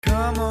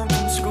Come home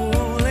from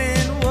school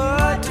and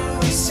what do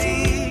we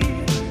see?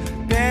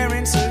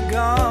 Parents are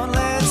gone,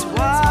 let's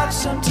watch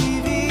some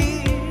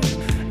TV.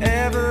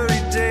 Every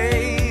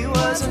day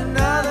was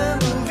another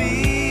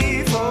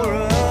movie for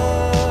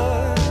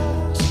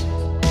us.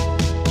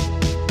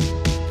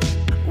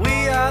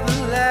 We are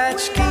the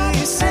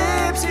Latchkey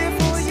Sips here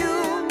for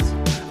you,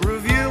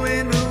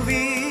 reviewing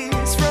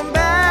movies from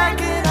back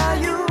in our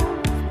youth.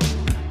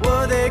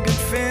 Were they good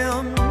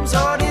films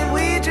or did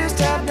we just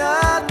have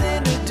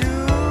nothing to do?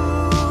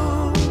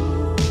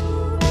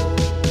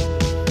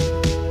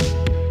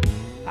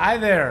 Hi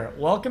there,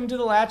 welcome to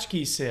the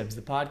Latchkey Sibs,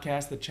 the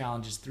podcast that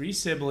challenges three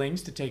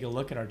siblings to take a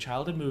look at our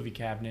childhood movie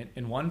cabinet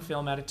and one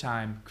film at a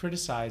time,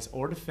 criticize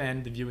or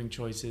defend the viewing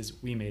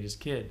choices we made as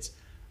kids.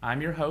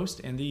 I'm your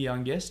host and the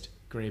youngest,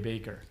 Gray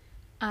Baker.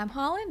 I'm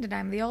Holland, and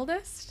I'm the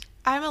oldest.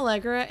 I'm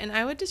Allegra, and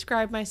I would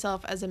describe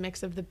myself as a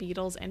mix of the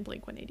Beatles and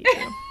Blink-182.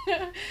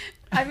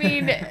 I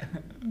mean,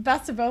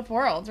 best of both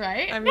worlds,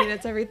 right? I mean,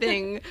 it's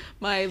everything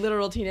my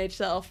literal teenage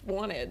self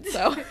wanted,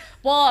 so.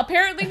 Well,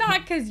 apparently not,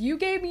 because you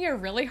gave me a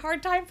really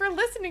hard time for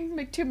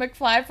listening to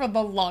McFly for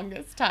the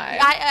longest time.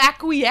 I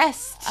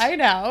acquiesced. I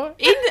know.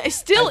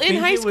 Still I in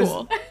think high it was-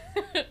 school.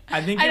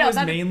 I think I it know, was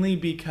that- mainly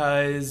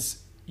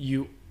because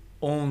you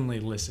only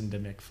listened to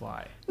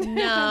McFly.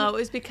 No, it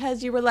was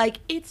because you were like,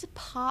 it's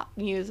pop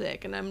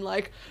music, and I'm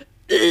like,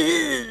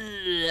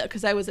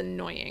 because I was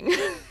annoying.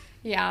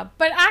 Yeah,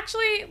 but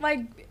actually,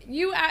 like,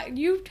 you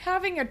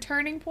having a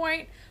turning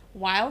point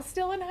while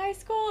still in high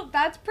school,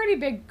 that's pretty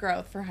big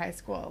growth for high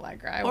school,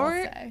 Allegra, I will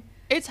say.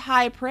 It's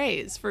high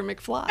praise for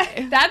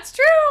McFly. That's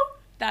true.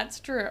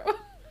 That's true.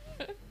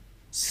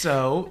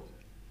 So,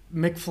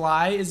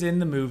 McFly is in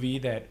the movie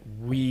that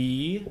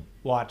we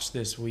watched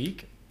this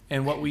week.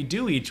 And what we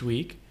do each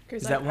week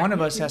is that one of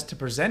us has to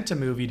present a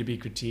movie to be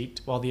critiqued,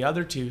 while the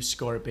other two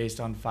score it based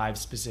on 5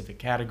 specific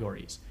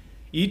categories.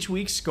 Each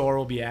week's score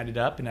will be added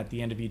up, and at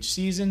the end of each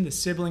season, the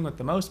sibling with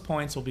the most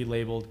points will be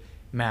labeled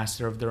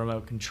Master of the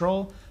Remote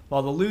Control,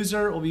 while the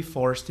loser will be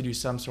forced to do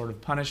some sort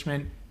of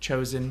punishment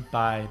chosen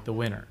by the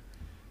winner.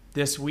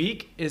 This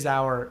week is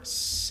our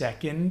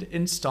second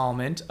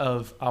installment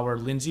of our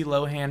Lindsay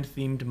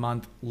Lohan-themed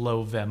month,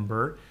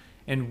 Lovember,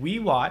 and we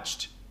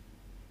watched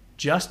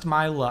Just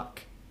My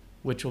Luck,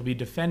 which will be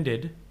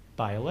defended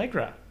by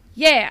Allegra.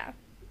 Yeah.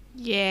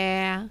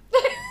 Yeah.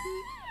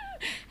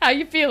 How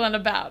you feeling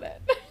about it?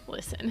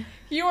 Listen.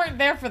 You weren't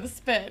there for the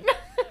spin.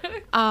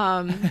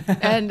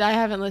 And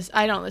I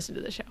don't listen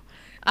to the show.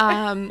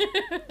 I'm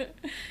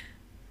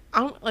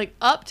like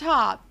up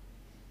top.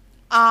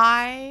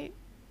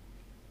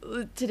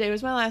 Today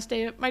was my last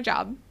day at my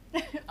job.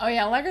 Oh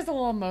yeah, Allegra's a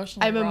little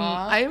emotional.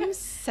 I am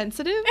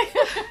sensitive.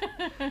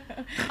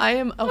 I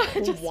am a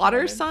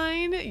water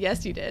sign.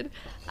 Yes, you did.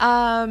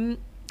 And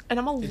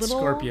I'm a It's little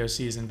Scorpio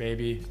season,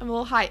 baby. I'm a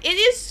little high. It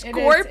is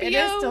Scorpio. It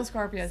is still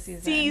Scorpio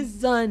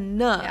season.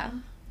 Yeah.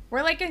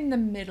 We're like in the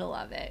middle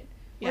of it.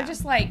 Yeah. We're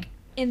just like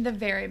in the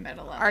very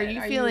middle of Are it.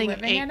 you feeling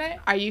living in it?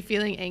 Are you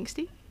feeling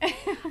angsty?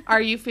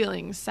 Are you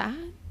feeling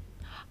sad?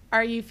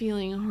 Are you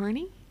feeling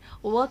horny?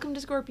 Well, welcome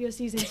to Scorpio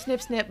season.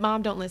 Snip, snip.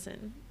 Mom, don't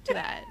listen to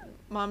that.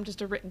 Mom,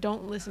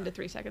 don't listen to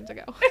 3 seconds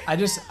ago. I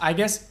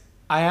guess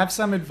I have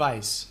some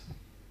advice.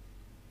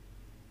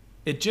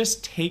 It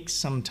just takes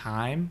some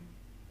time.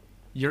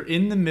 You're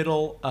in the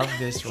middle of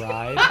this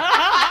ride.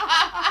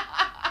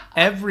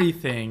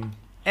 Everything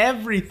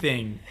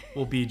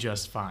will be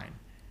just fine.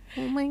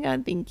 Oh my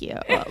God, thank you.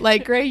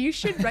 Like, Gray, you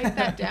should write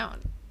that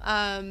down.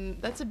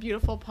 That's a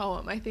beautiful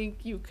poem. I think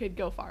you could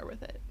go far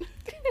with it.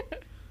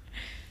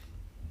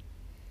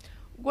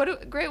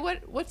 Gray,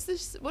 what's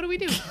this? What do we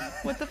do?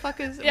 What the fuck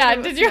is? Yeah,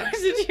 did you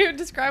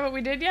describe what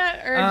we did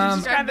yet, or did you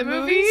describe the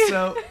movie?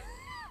 So,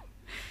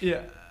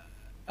 yeah.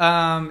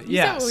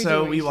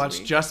 So we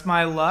watched Just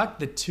My Luck,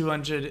 the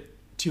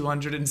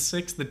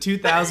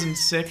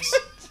 2006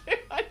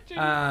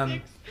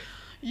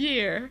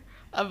 year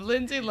of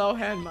Lindsay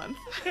Lohan month.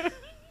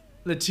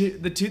 the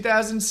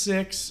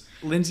 2006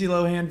 Lindsay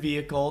Lohan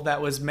vehicle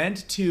that was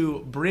meant to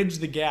bridge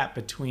the gap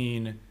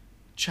between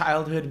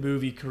childhood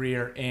movie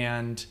career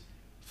and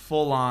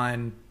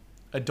full-on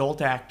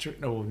adult actor.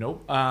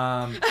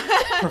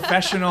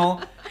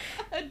 Professional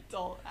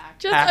Adult actor.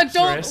 Just actress.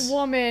 adult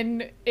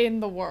woman in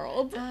the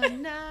world.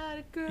 I'm not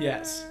a girl.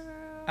 Yes.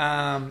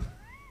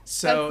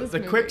 So That's the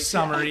this quick movie,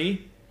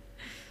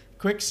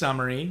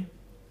 summary.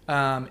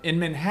 In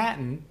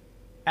Manhattan,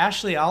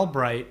 Ashley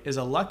Albright is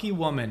a lucky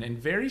woman and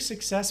very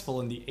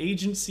successful in the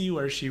agency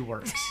where she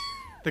works.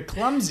 The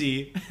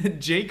clumsy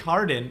Jake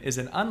Harden is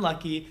an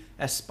unlucky,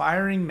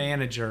 aspiring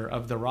manager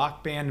of the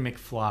rock band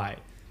McFly,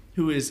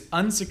 who is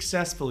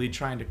unsuccessfully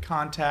trying to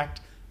contact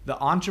the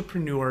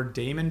entrepreneur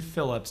Damon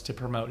Phillips to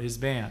promote his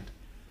band.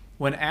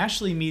 When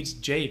Ashley meets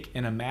Jake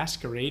in a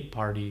masquerade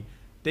party,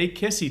 they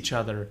kiss each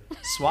other,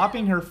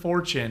 swapping her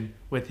fortune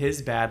with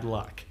his bad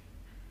luck.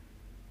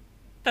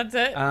 That's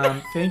it.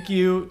 Thank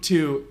you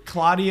to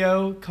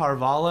Claudio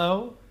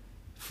Carvalho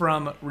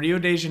from Rio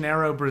de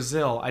Janeiro,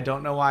 Brazil. I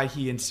don't know why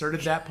he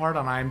inserted that part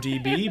on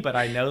IMDb, but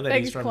I know that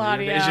Thanks, he's from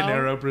Claudio. Rio de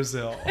Janeiro,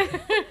 Brazil.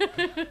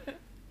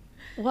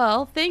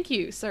 Well, thank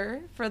you,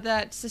 sir, for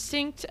that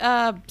succinct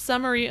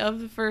summary of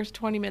the first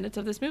 20 minutes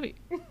of this movie.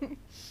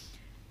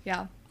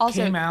 Yeah.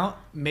 Also, Came out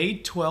May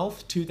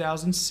 12th,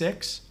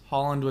 2006.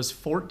 Holland was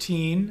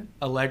 14,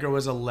 Allegra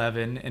was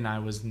 11, and I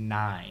was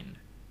 9.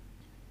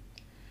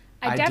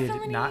 I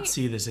did not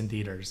see this in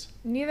theaters.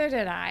 Neither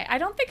did I. I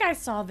don't think I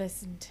saw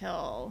this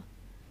until...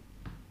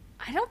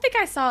 I don't think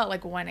I saw it,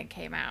 like, when it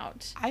came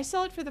out. I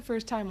saw it for the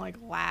first time, like,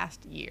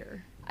 last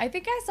year. I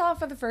think I saw it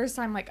for the first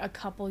time, like, a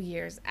couple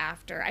years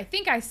after. I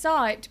think I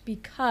saw it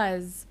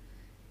because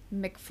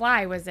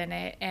McFly was in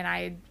it, and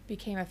I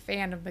became a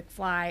fan of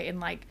McFly in,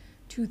 like,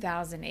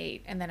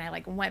 2008. And then I,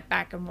 like, went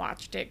back and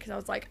watched it because I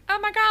was like, oh,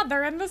 my God,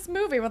 they're in this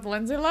movie with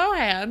Lindsay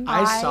Lohan.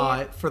 I saw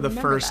it for the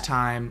remember first that.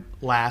 time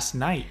last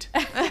night.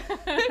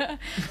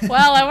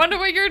 Well, I wonder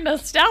what your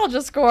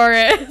nostalgia score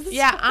is.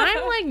 Yeah,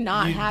 I'm, like,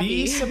 not You'd happy.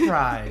 be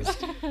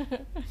surprised.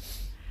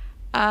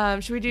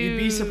 Should we do... You'd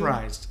be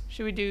surprised.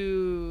 Should we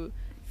do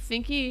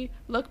thinky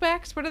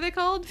lookbacks? What are they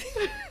called?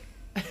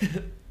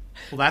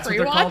 Well, that's what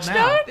they're called Rewatch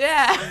now. notes?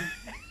 Yeah.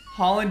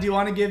 Holland, do you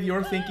want to give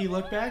your thinky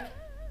look back?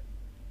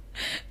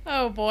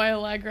 Oh, boy,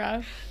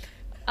 Allegra.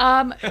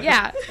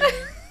 Yeah.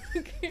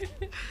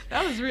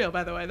 That was real,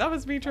 by the way. That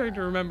was me trying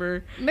to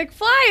remember.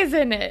 McFly is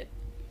in it.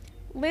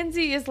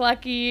 Lindsay is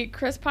lucky.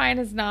 Chris Pine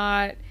is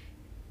not.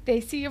 They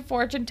see a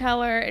fortune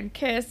teller and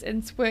kiss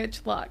and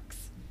switch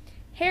lucks.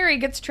 Harry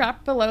gets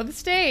trapped below the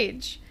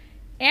stage.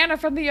 Anna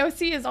from the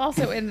OC is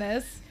also in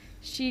this.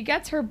 She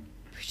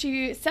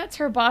sets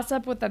her boss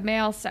up with a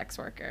male sex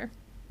worker.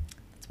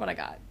 That's what I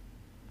got.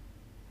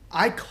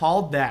 I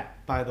called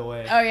that, by the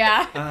way. Oh,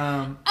 yeah.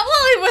 Um, Well,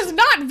 it was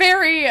not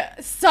very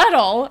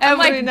subtle. I'm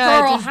Every like,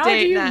 night girl, is how do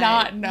date you night."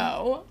 not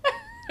know?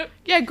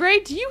 Yeah,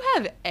 great. Do you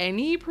have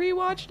any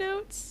pre-watch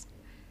notes?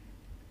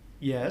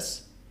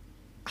 yes.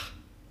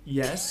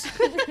 Yes.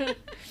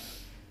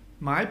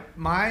 my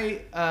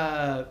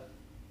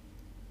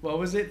what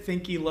was it?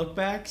 Thinky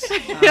lookbacks?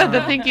 Yeah, the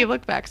thinky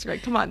lookbacks,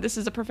 Greg. Come on, this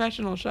is a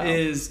professional show.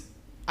 Is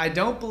I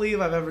don't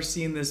believe I've ever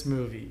seen this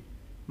movie.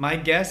 My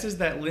guess is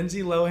that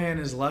Lindsay Lohan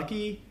is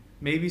lucky,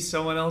 maybe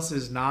someone else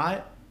is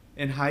not,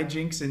 and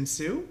hijinks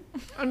ensue.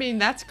 I mean,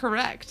 that's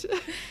correct.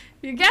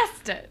 You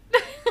guessed it.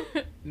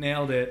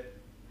 Nailed it.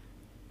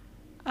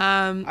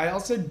 I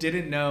also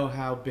didn't know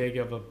how big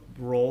of a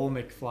role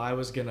McFly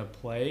was going to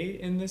play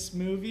in this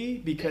movie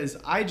because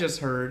I just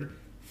heard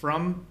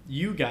from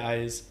you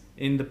guys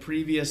in the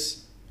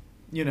previous,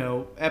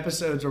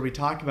 episodes where we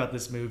talk about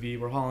this movie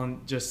where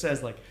Holland just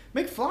says, like,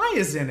 McFly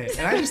is in it.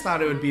 And I just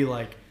thought it would be,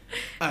 like,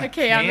 a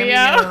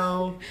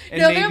cameo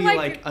and No, they're maybe,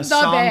 like a the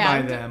song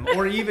band. by them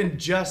or even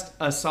just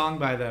a song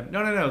by them.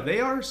 No. They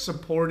are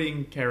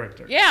supporting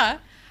characters. Yeah.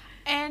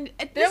 And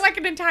at They're this, like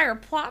an entire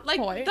plot like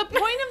point. the point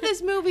of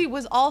this movie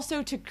was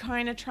also to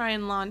kind of try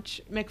and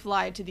launch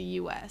McFly to the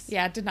U.S.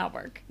 Yeah, it did not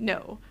work.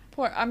 No.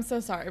 Poor. I'm so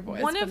sorry,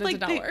 boys. One but of it like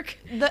did not work.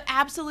 the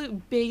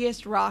absolute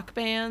biggest rock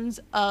bands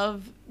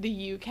of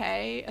the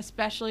UK,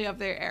 especially of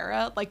their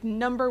era, like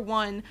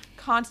 #1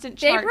 constant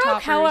They chart broke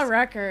toppers hella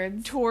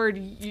records. toward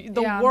the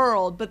Yeah.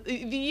 world, but the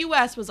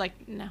US was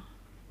like, no.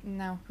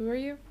 No, who are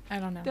you? I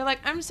don't know. They're like,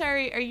 I'm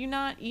sorry, are you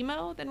not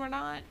emo? Then we're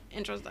not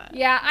interested.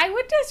 Yeah, I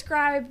would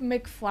describe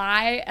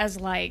McFly as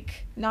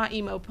like Not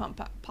emo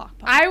pop.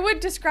 I would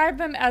describe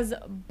them as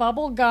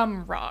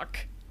bubblegum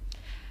rock.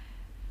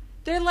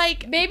 They're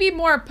like, Maybe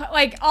more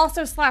like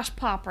also /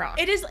 pop rock.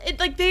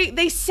 like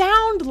they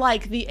sound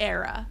like the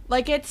era.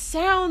 Like it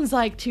sounds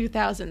like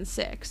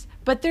 2006,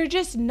 but they're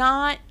just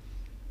not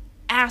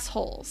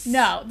assholes.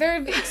 No,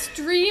 they're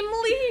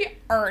extremely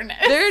earnest.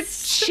 They're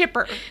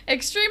chipper.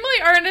 Extremely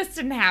earnest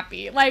and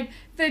happy. Like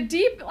the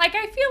deep, like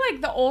I feel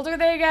like the older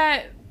they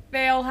get,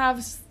 they'll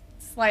have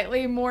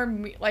slightly more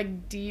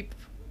like deep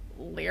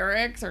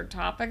lyrics or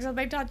topics that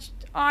they touch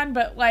on,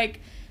 but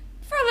like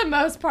for the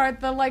most part,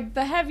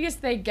 the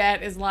heaviest they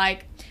get is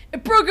like, I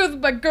broke up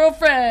with my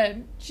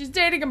girlfriend. She's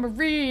dating a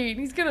Marine.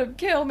 He's gonna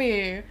kill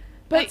me.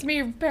 That's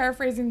me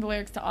paraphrasing the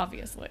lyrics to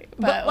Obviously.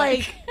 But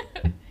like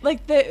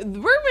Like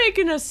we're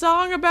making a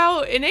song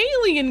about an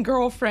alien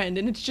girlfriend,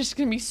 and it's just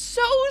gonna be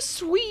so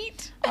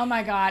sweet. oh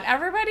my God,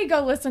 everybody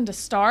go listen to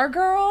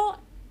Stargirl.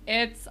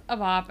 It's a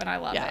bop and I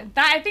love Yeah. it.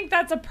 I think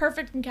that's a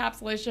perfect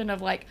encapsulation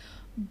of like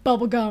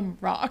bubblegum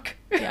rock.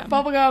 Yeah.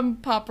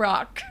 Bubblegum pop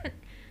rock.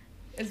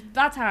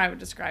 That's how I would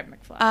describe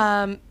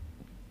McFly.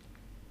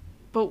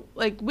 But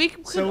like we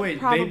could So wait,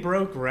 they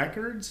broke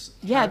records?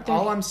 Yeah,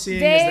 All I'm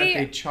seeing is that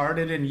they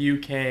charted in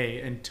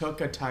UK and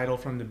took a title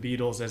from the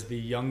Beatles as the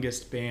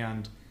youngest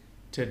band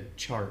to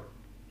chart.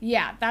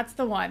 Yeah, that's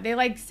the one. They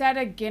like set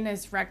a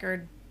Guinness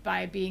record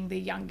by being the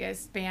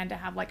youngest band to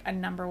have like a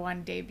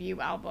 #1 debut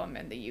album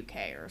in the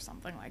UK or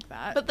something like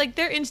that. But like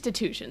they're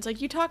institutions.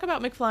 Like you talk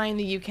about McFly in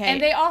the UK, And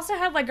they also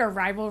had like a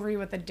rivalry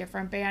with a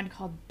different band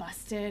called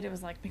Busted. It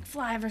was like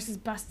McFly versus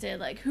Busted.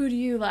 Like, who do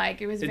you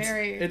like? It was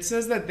It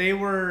says that they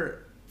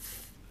were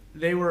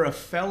a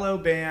fellow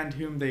band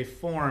whom they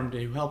formed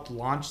who helped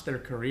launch their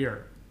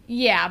career.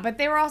 Yeah, but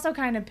they were also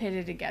kind of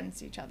pitted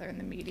against each other in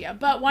the media.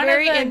 But one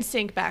Very of the in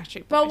sync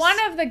Backstreet Boys. But one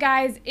of the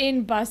guys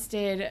in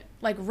Busted,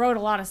 like, wrote a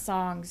lot of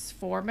songs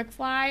for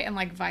McFly, and,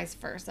 like, vice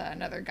versa.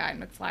 Another guy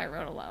in McFly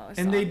wrote a lot of songs.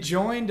 And they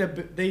joined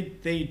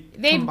they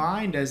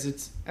combined as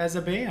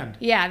a band.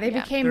 Yeah, they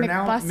became They're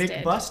now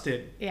McBusted.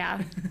 McBusted.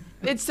 Yeah.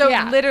 It's so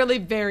Yeah. literally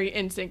very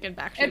in sync in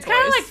Backstreet It's Boys.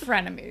 kind of like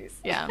frenemies.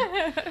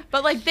 Yeah.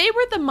 But, like, they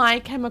were the My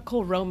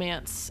Chemical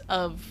Romance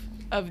of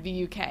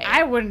the UK.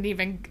 I wouldn't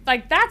even,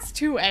 like, that's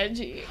too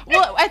edgy.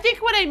 Well, I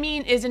think what I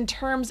mean is in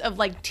terms of,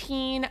 like,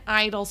 teen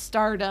idol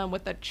stardom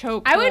with a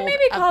chokehold. I would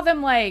maybe call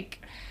them,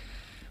 like,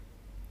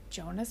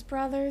 Jonas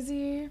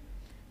Brothers-y.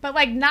 But,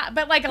 like, not,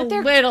 but, like, a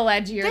they're- little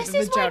edgier This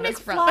than is the why Jonas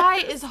McFly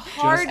Brothers. is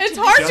hard It's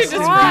to hard to Justin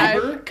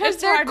describe. Bieber? because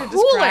It's they're hard to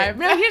cooler. describe.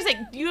 No, here's like,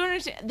 you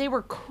understand? They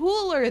were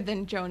cooler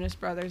than Jonas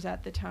Brothers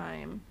at the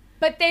time.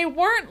 But they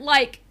weren't,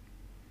 like,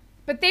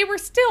 but they were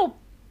still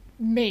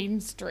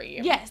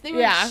mainstream. Yes, they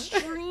were Yeah.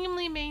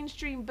 extremely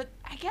mainstream, but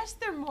I guess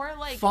they're more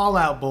like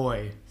Fallout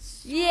Boy.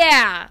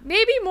 Yeah,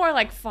 maybe more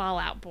like Fall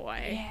Out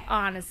Boy, Yeah.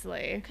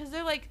 honestly. because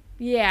they're like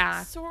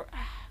Yeah.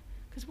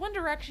 because One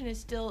Direction is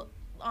still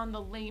on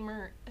the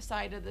lamer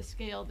side of the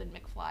scale than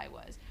McFly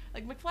was.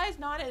 Like McFly's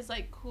not as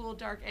like cool,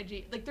 dark,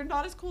 edgy. Like they're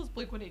not as cool as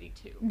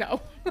Blink-182. No.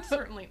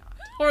 Certainly not.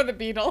 Or the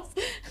Beatles.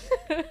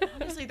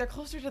 Honestly, they're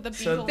closer to the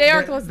So Beatles. They are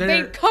They're- close. They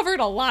they're- covered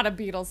a lot of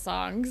Beatles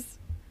songs.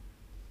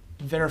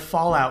 They're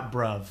Fallout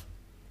Bruv.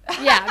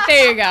 Yeah,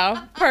 there you go.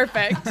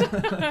 Perfect.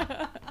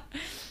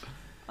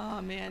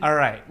 Oh man. All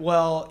right.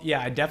 Well,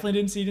 yeah, I definitely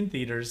didn't see it in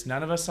theaters.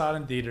 None of us saw it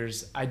in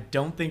theaters. I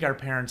don't think our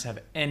parents have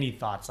any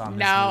thoughts on this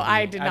No, movie.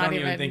 I did I not don't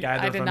even even- think I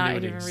either did of them not knew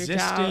it even reach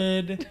out.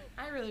 existed.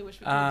 I really wish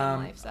we could have done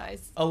Um, life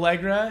size.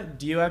 Allegra,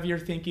 do you have your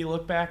thinky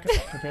look back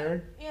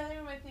prepared? Yeah, they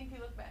were my thinky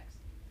look backs.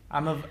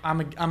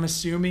 I'm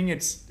assuming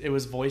it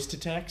was voice to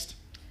text.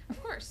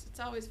 Of course, it's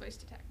always voice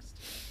to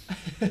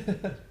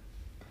text.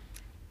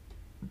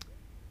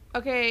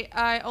 Okay,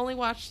 I only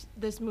watched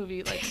this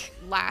movie like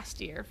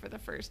last year for the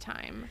first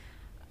time.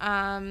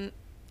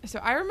 So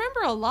I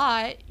remember a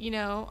lot, you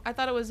know. I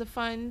thought it was a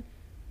fun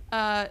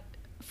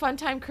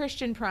time.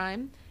 Christian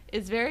Prime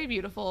is very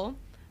beautiful,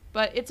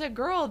 but it's a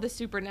girl the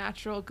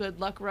supernatural good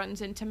luck runs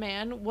into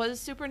man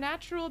was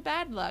supernatural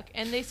bad luck,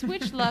 and they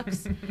switch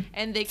lucks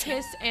and they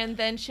kiss and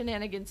then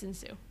shenanigans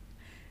ensue.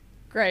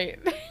 Great.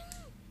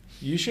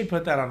 You should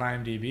put that on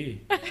IMDb.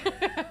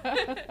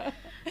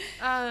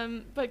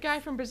 But Guy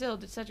from Brazil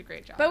did such a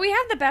great job. But we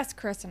have the best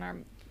Chris in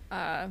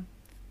our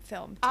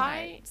film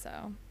tonight,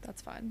 so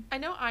that's fun. I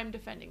know I'm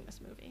defending this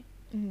movie,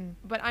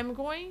 but I'm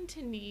going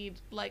to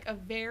need like a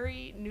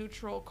very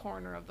neutral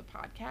corner of the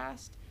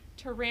podcast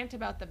to rant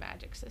about the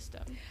magic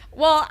system.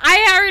 Well,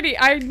 I already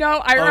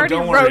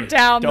Don't wrote worry.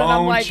 down that I'm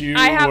Don't like, you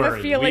I have worry.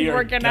 a feeling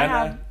we're gonna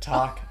have.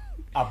 talk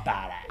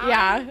about it.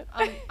 Yeah.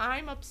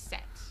 I'm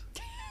upset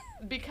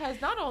because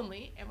not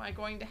only am I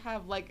going to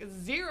have like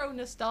zero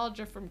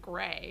nostalgia from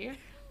Grey,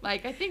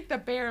 like I think the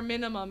bare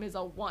minimum is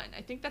a 1.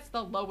 I think that's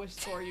the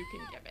lowest score you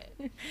can give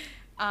it.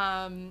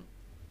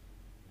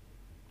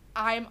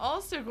 I'm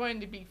also going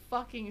to be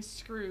fucking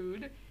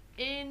screwed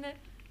in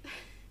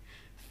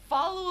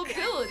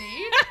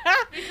followability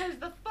because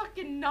the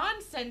fucking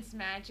nonsense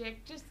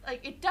magic just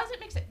like it doesn't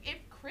make sense. If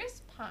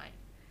Chris Pine,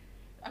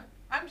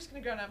 I'm just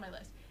gonna go down my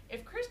list.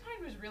 If Chris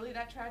Pine was really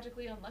that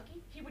tragically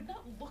unlucky, he would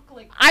not look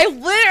like. I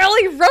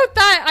literally wrote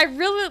that. I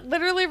really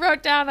literally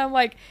wrote down. I'm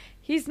like,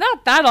 he's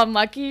not that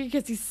unlucky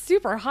because he's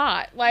super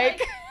hot.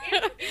 Like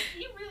if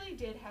he really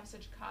did have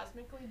such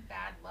cosmically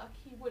bad luck,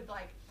 he would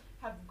like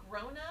have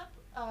grown up,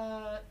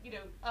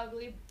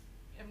 ugly.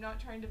 I'm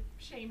not trying to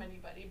shame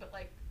anybody, but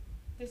like,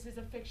 this is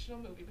a fictional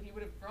movie. But he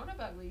would have grown up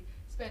ugly,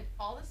 spent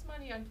all this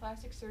money on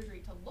plastic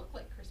surgery to look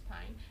like Chris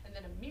Pine, and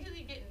then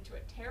immediately get into a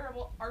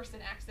terrible arson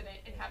accident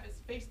and have his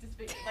face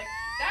disfigured. Like,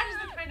 that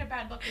is the kind of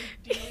bad luck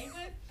we're dealing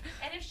with.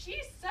 And if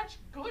she's such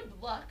good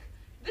luck,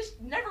 this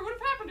never would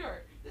have happened to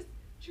her.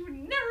 She would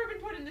never have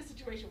been put in this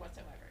situation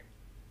whatsoever.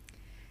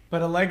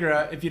 But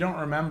Allegra, if you don't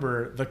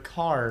remember, the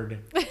card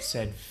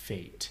said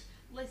fate.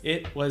 Listen,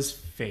 It was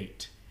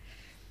fate.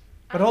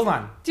 But hold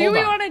on. do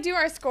we want to do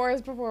our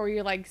scores before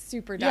we like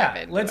super dive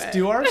Yeah, into let's it?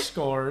 do our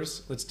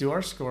scores. Let's do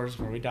our scores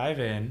before we dive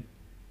in.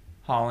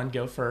 Holland,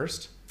 go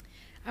first.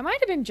 I might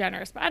have been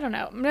generous, but I don't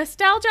know.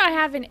 Nostalgia, I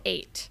have an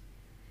 8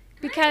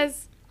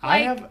 because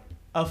I like, have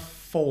a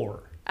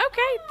 4.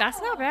 okay,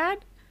 that's not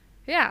bad.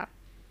 Yeah,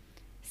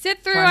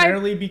 sit through.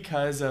 Primarily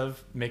because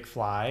of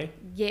McFly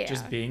Yeah.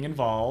 just being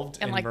involved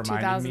in and like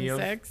reminding me of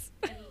 2006.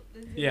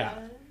 Yeah.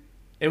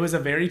 It was a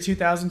very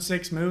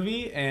 2006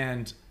 movie,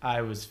 and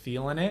I was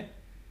feeling it.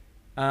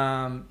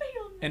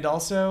 And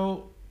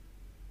also,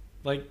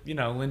 like, you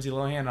know, Lindsay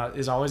Lohan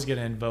is always going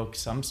to invoke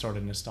some sort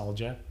of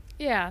nostalgia.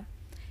 Yeah.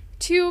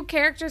 2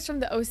 characters from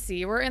the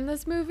OC were in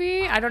this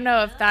movie. I don't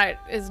know if that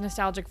is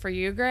nostalgic for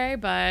you, Gray,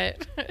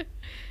 but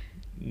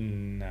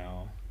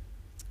No.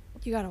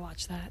 you gotta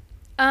watch that.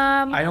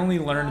 I only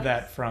learned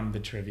that from the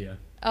trivia.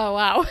 Oh,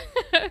 wow.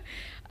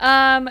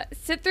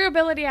 Sit through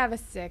ability, I have a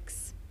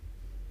 6.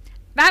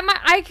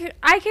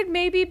 I could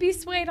maybe be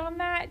swayed on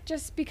that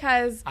just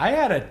because. I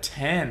had a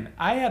 10.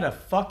 I had a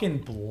fucking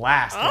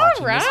blast All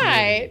watching this movie.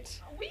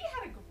 right. We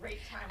had a great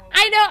time.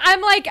 I know.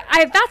 I'm like,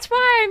 that's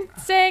why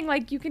I'm saying,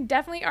 like, you can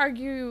definitely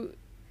argue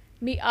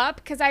me up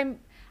because I'm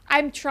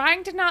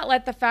trying to not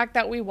let the fact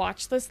that we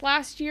watched this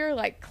last year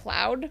like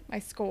cloud my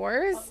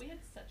scores. But we had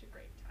such a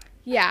great time.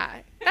 Yeah,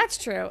 that's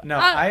true. No,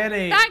 I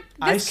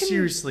this can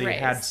seriously raise.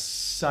 had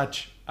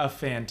such a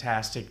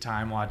fantastic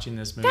time watching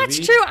this movie. That's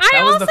true.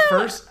 That was the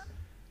first.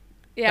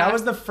 Yeah. That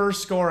was the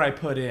first score I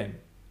put in.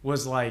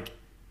 Was like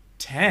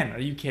 10. Are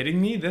you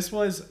kidding me? This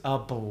was a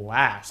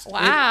blast.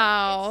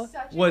 Wow.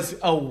 It was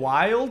a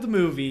wild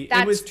movie.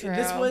 That's it was true.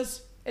 This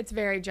was It's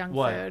very junk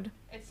What? food.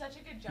 It's such a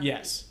good jump.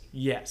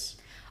 yes.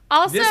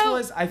 Also, This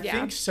was, I yeah.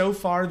 think, so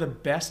far the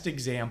best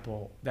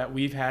example that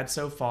we've had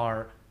so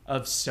far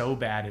of so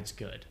bad it's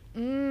good.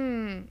 It's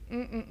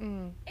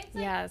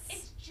like, Yes.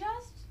 it's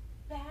just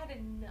bad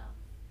enough.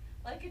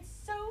 Like, it's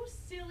so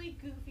silly,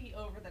 goofy,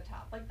 over the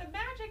top. Like, the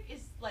magic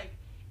is, like,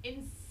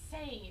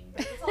 insane.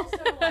 But it's also,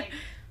 like,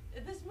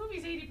 this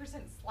movie's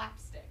 80%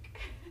 slapstick.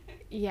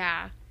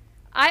 Yeah.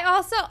 I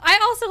also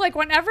like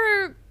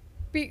whenever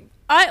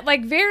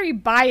like very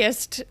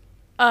biased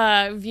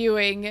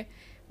viewing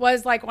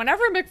was like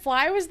whenever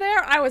McFly was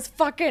there, I was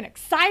fucking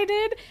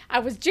excited. I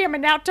was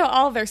jamming out to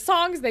all their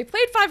songs. They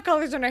played Five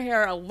Colors in Her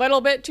Hair a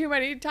little bit too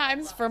many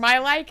times for my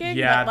liking.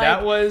 Yeah, but, like,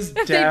 that was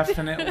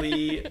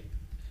definitely.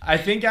 I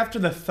think after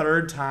the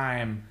third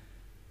time,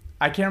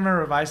 I can't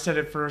remember if I said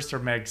it first or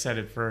Meg said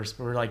it first,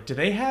 but we're like, do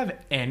they have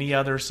any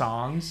other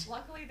songs?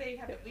 Luckily, they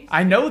have at least...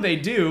 I know they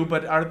do,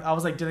 but I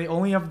was like, do they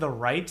only have the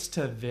rights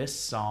to this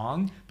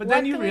song? But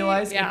then you Luckily,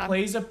 realize yeah. it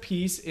plays a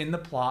piece in the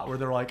plot where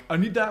they're like, I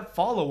need that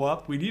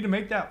follow-up. We need to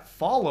make that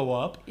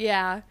follow-up.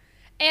 Yeah.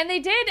 And they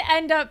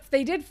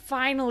did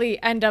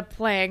finally end up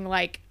playing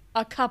like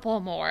a couple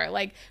more.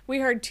 Like we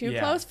heard Too Yeah.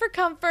 Close for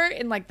Comfort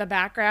in like the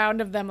background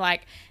of them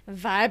like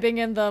vibing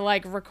in the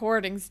like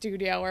recording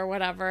studio or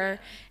whatever.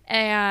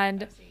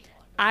 And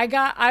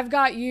I've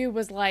Got You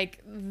was like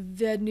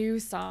the new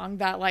song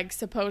that like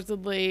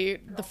supposedly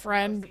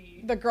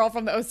the girl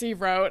from the OC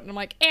wrote. And I'm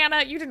like,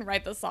 Anna, you didn't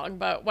write the song,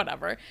 but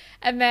whatever.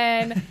 And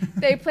then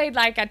they played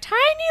like a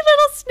tiny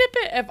little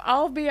snippet of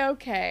I'll Be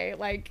Okay,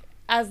 like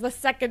as the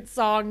second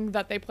song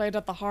that they played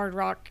at the Hard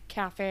Rock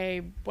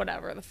Cafe,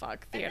 whatever the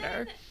fuck, theater.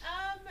 And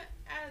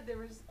then, there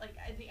was, like,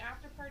 at the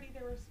after party,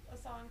 there was a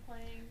song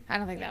playing. I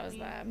don't think that was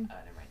them. Oh,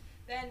 never mind.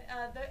 Then,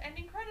 the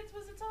ending credits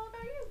was It's All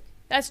About You.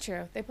 That's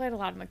true. They played a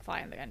lot of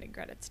McFly in the ending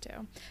credits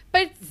too.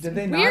 But Did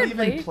they weirdly,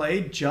 not even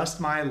play Just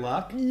My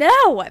Luck?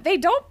 No, they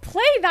don't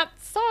play that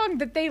song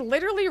that they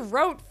literally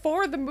wrote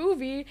for the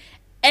movie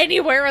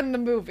anywhere in the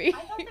movie.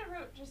 I thought they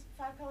wrote just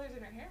Five Colors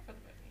in Her Hair for the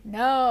movie.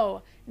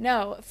 No.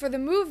 For the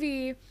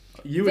movie,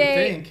 You would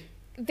think.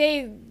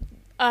 they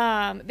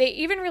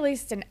even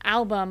released an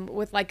album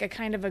with like a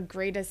kind of a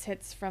greatest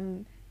hits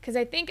from, because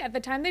I think at the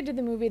time they did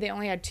the movie they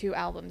only had 2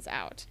 albums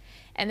out,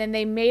 and then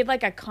they made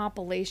like a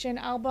compilation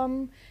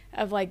album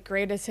of like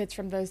greatest hits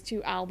from those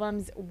 2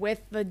 albums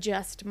with the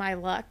Just My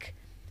Luck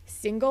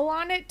single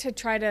on it to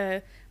try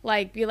to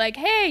like be like,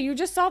 hey, you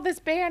just saw this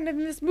band in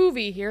this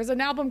movie, here's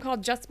an album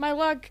called Just My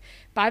Luck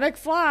by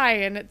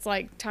McFly, and it's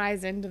like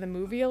ties into the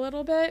movie a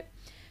little bit.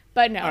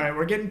 But no. All right,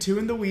 we're getting too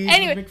in the weeds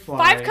Anyway, with McFly.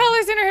 Five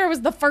Colors in Her Hair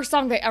was the first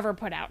song they ever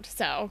put out,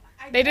 so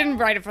they didn't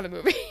write it for the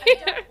movie.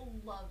 I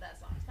don't love that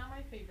song. It's not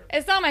my favorite.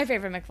 It's not my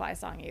favorite McFly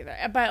song either,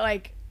 but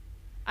like,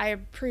 I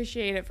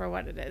appreciate it for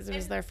what it is. It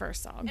was their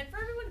first song. And for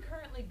everyone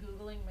currently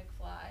Googling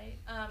McFly,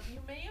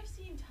 you may have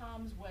seen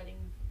Tom's wedding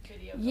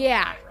video go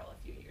Yeah. viral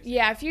a few years ago.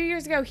 Yeah, a few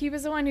years ago, he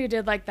was the one who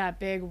did like that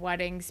big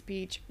wedding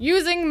speech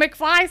using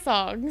McFly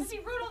songs. Because he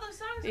wrote all those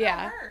songs Yeah,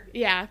 about her.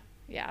 yeah.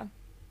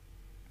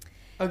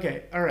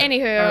 Okay, all right.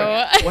 Anywho.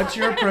 All right. What's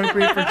your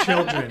appropriate for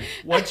children?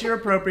 What's your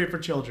appropriate for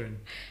children?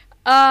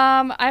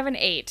 I have an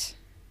 8.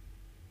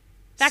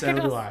 So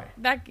do I.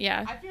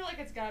 Yeah. I feel like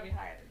it's gotta be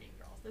higher than Mean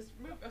Girls. This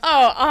movie.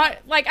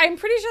 Like I'm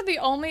pretty sure the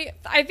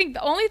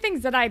only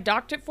things that I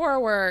docked it for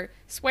were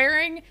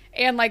swearing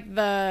and like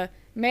the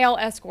male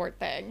escort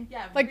thing.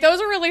 Yeah, like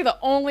those are really the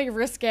only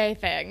risque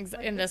things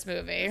in this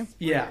movie.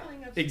 Yeah,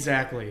 sprinkling of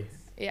exactly. swears.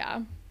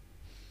 Yeah.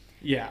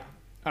 Yeah.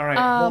 All right,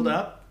 hold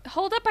up.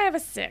 Hold up, I have a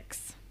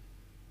 6.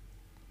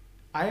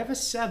 I have a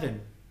 7.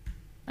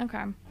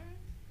 Okay.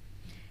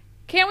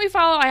 Can't we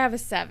follow? I have a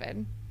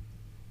 7.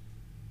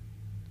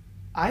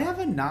 I have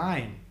a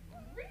 9.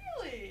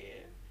 Really?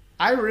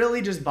 I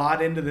really just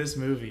bought into this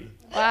movie.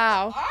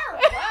 Wow. All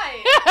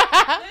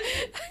right.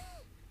 Listen,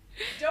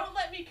 don't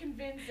let me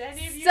convince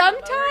any of you to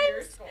lower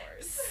your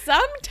scores.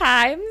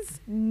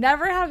 Sometimes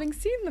never having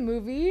seen the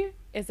movie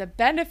is a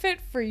benefit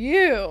for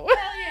you. Hell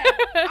yeah.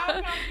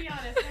 I'm gonna be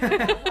honest.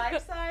 When I got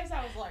Life Size,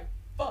 I was like,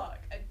 fuck,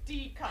 a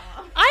decom.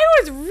 I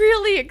was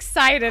really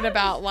excited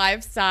about Life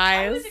I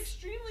Size. was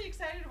extremely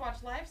excited to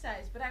watch Life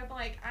Size, but I'm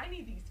like, I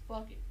need these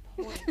fucking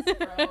points,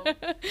 bro.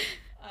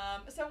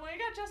 So when I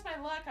got Just My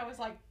Luck, I was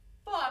like,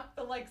 fuck,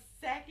 the like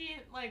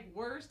second like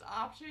worst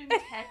option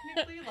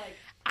technically, like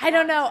I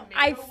don't know. Rotten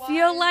I Tomato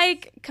feel wise.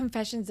 like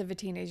Confessions of a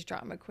Teenage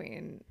Drama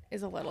Queen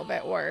is a little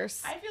bit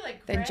worse I feel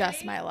like than Gray,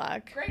 Just My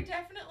Luck. Gray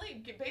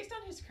definitely, based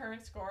on his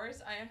current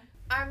scores,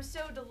 I'm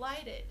so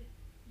delighted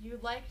you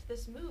liked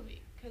this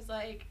movie, because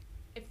like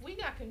if we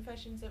got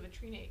Confessions of a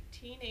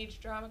Teenage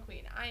Drama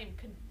Queen, I am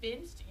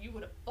convinced you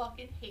would have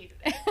fucking hated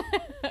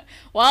it.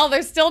 Well,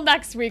 there's still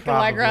next week,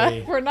 Probably.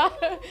 Allegra. We're not.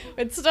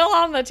 It's still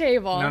on the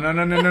table.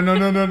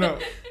 No.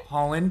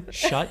 Holland,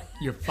 shut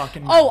your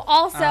fucking mouth. Oh,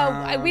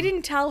 also, we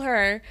didn't tell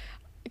her,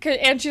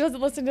 and she doesn't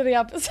listen to the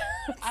episodes.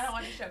 I don't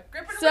want to show.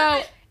 Grip it or So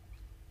rip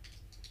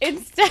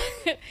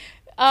instead,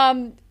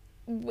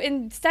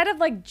 instead of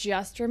like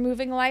just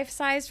removing Life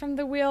Size from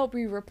the wheel,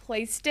 we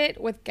replaced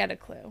it with Get a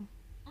Clue.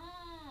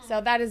 So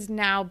that is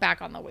now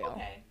back on the wheel.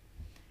 Okay.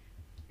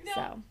 No,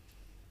 So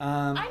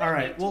All don't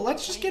right. need to Well,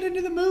 let's just wait. get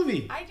into the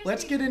movie. I just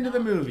Let's need get to into the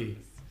know. movie.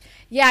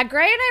 yeah,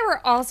 Gray and I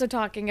were also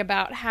talking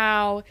about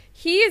how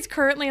he is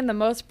currently in the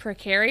most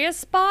precarious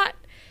spot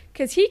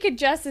because he could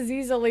just as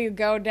easily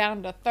go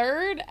down to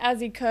third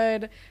as he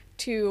could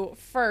to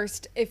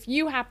first if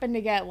you happen to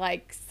get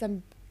like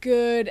some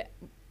good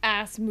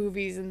ass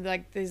movies in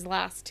like these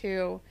last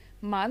 2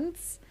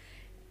 months.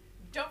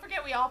 Don't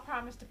forget, we all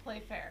promised to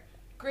play fair.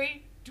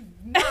 Great, do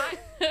not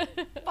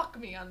fuck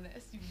me on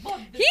this. You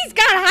love this. He's movie.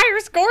 got higher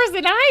scores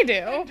than I I'm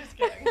do. just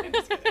kidding. I'm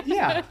just kidding.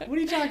 Yeah. What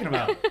are you talking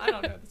about? I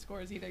don't know the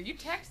scores either. You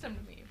text them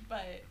to me,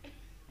 but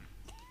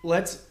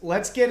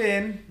Let's get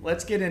in.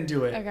 Let's get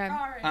into it. Okay.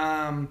 all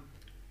right.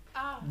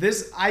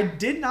 I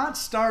did not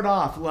start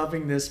off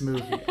loving this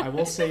movie. I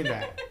will say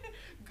that.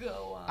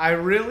 Go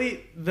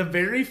on. The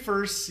very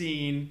first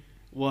scene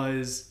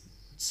was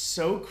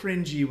so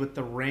cringy with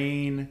the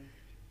rain,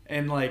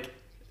 and like,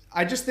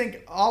 I just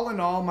think all in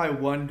all, my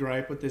one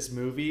gripe with this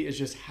movie is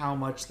just how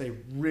much they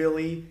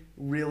really,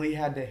 really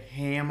had to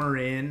hammer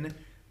in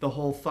the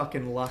whole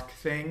fucking luck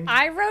thing.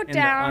 I wrote and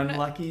down the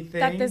unlucky thing.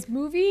 that this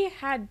movie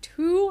had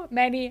too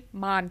many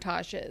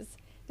montages.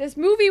 This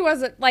movie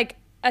was like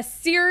a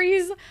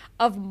series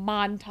of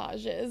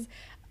montages,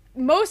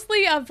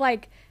 mostly of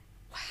like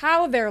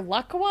how their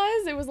luck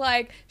was. It was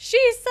like,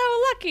 she's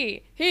so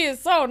lucky, he is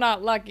so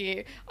not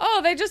lucky.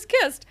 Oh, they just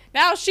kissed.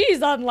 Now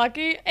she's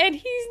unlucky and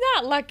he's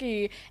not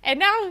lucky. And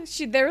now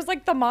there was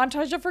like the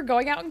montage of her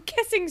going out and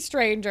kissing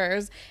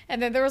strangers.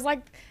 And then there was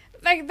like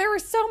there were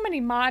so many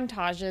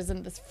montages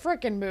in this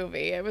frickin'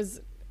 movie. It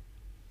was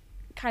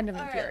kind of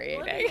All right,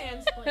 infuriating. let me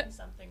mansplain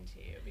something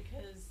to you,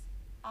 because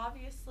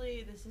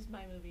obviously this is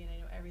my movie and I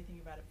know everything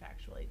about it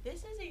factually.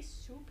 This is a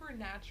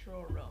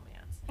supernatural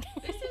romance.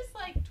 This is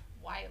like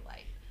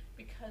Twilight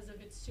because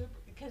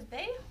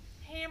they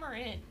hammer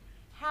in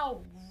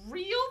how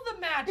real the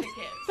magic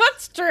is.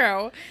 That's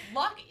true.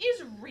 Luck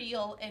is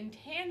real and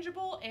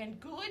tangible and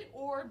good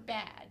or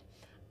bad.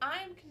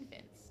 I'm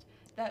convinced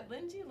that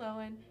Lindsay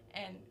Lohan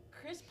and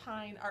Chris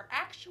Pine are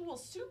actual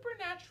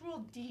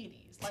supernatural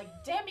deities, like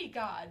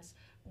demigods,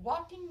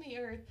 walking the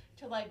earth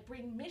to like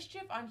bring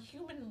mischief on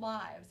human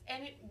lives,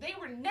 and they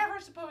were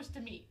never supposed to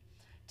meet.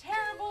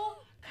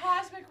 Terrible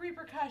cosmic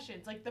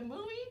repercussions. Like the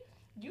movie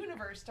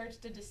universe starts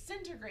to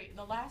disintegrate in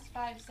the last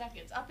 5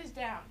 seconds. Up is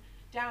down.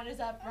 Down is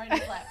up, right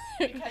is left.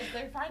 Because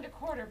they find a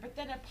quarter, but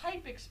then a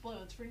pipe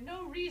explodes for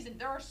no reason.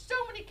 There are so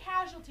many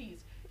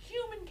casualties.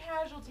 Human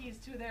casualties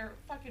to their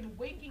fucking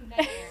waking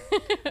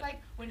nightmare.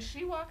 Like when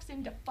she walks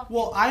into fucking...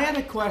 Well, I had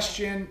a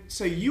question.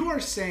 So you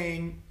are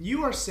saying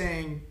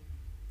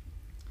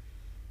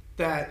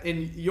that,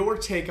 in your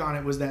take on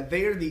it, was that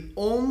they are the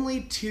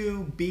only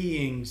two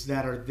beings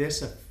that are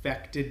this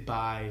affected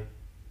by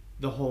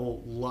the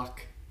whole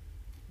luck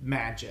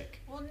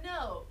magic. Well,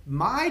 no.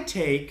 My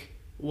take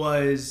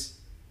was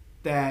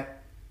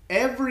that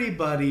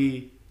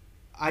everybody,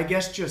 I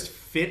guess, just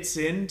fits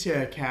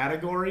into a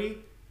category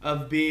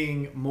of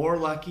being more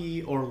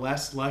lucky or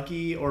less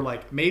lucky, or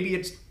like maybe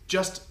it's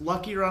just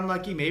lucky or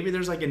unlucky. Maybe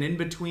there's like an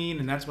in-between,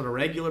 and that's what a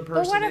regular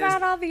person But what is.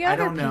 about all the I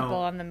other don't know.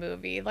 people in the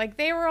movie? Like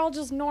they were all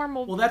just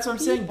normal. Well, that's what I'm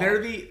saying.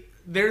 people.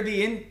 They're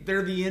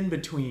the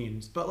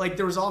in-betweens. But like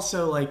there was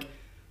also like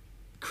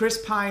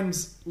Chris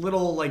Pine's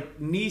little like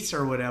niece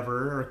or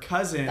whatever, or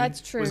cousin. That's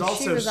true. Was She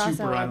also was also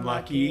super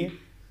unlucky. unlucky.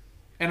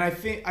 And I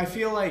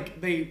feel like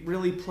they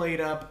really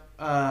played up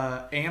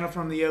Anna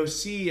from the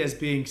OC as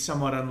being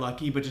somewhat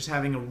unlucky, but just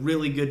having a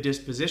really good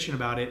disposition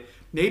about it.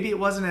 Maybe it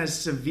wasn't as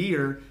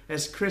severe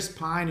as Chris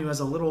Pine, who has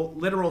a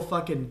literal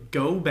fucking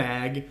go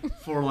bag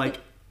for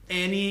like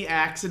any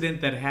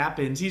accident that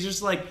happens. He's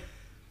just like,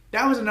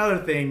 that was another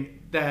thing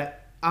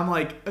that I'm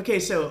like,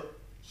 okay, so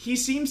he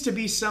seems to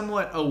be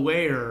somewhat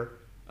aware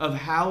of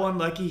how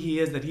unlucky he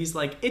is, that he's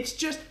like,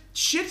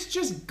 shit's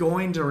just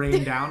going to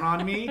rain down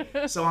on me,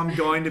 so I'm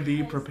going to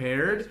be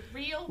prepared.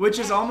 Real Which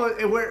is magic. almost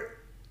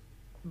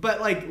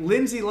but like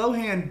Lindsay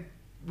Lohan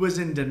was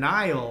in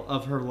denial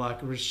of her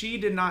luck, where she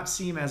did not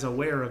seem as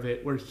aware of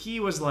it, where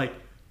he was like,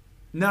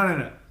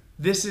 no,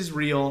 this is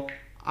real.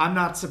 I'm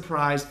not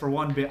surprised for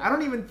one bit. I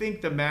don't even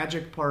think the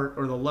magic part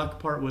or the luck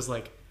part was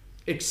like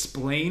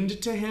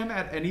explained to him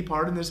at any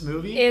part in this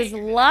movie. Is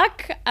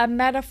luck a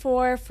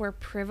metaphor for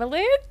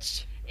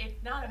privilege?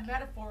 It's not a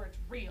metaphor, it's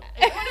real.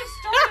 It could have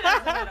started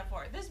as a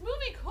metaphor. This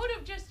movie could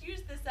have just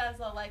used this as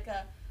oh,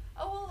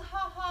 well,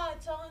 haha,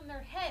 it's all in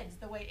their heads,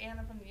 the way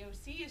Anna from the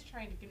OC is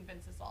trying to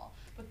convince us all.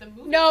 But the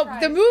movie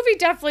The movie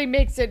definitely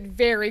makes it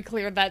very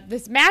clear that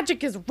this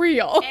magic is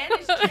real. And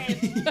it's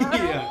transferable.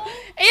 Yeah.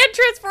 And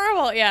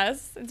transferable,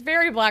 yes. It's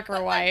very black or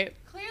But, white.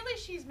 Clearly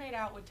she's made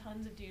out with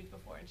tons of dudes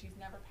before, and she's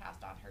never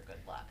passed on her good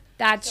luck.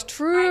 That's So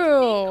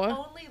true. I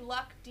think only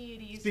luck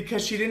deities...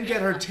 Because she didn't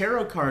get her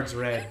tarot cards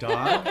read,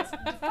 dog.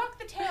 Fuck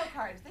the tarot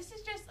cards. This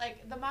is just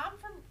like the mom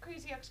from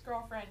Crazy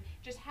Ex-Girlfriend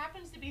just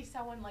happens to be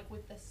someone like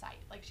with the sight.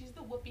 Like she's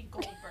the Whoopi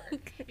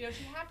Goldberg. You know,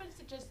 she happens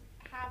to just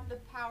have the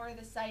power of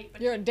the sight.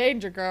 But You're a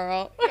danger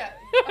girl. yeah,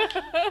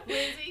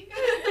 Lindsay.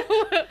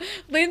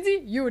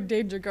 Lindsay, you a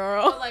danger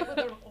girl. But like with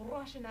a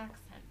Russian accent.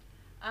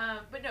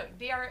 But no,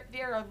 they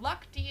are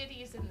luck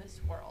deities in this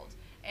world,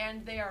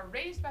 and they are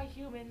raised by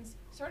humans,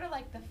 sort of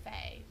like the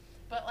Fae.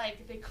 But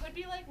like they could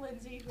be like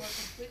Lindsay, who are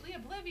completely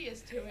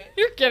oblivious to it.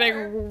 You're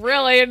getting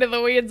really into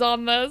the weeds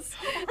on this.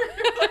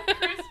 Or like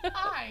Chris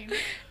Pine,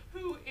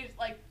 who is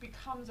like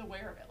becomes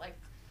aware of it. Like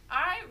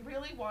I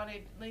really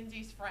wanted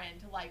Lindsay's friend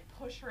to like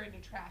push her into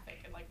traffic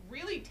and like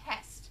really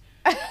test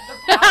the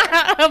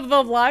power. Of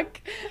the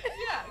luck.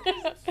 Yeah,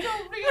 because it's so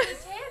real and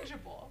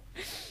tangible.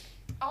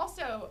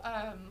 Also,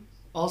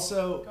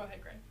 Also, go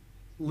ahead, Greg.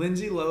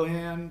 Lindsay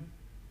Lohan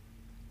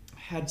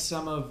had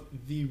some of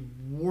the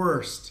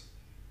worst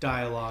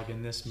dialogue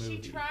in this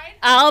movie. She tried.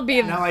 I'll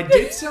be Now, I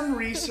did some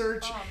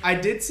research.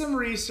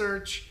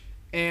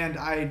 And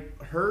I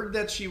heard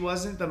that she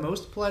wasn't the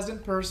most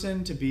pleasant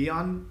person to be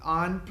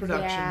on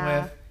production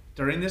Yeah. with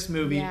during this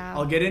movie. Yeah.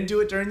 I'll get into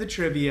it during the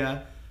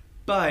trivia,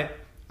 but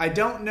I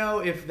don't know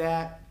if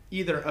that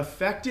either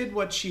affected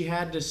what she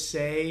had to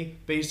say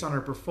based on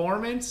her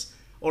performance,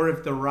 or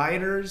if the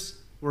writers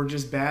were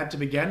just bad to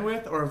begin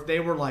with, or if they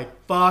were like,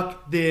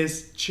 fuck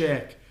this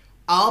chick.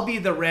 I'll be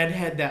the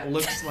redhead that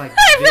looks like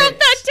I this. wrote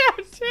that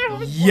down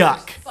too.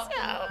 Yuck. Fucking So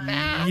lies.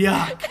 bad.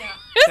 Yuck. Yeah.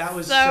 That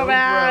was So so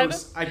bad.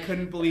 gross. I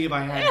couldn't believe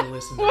I had to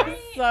listen to it.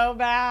 So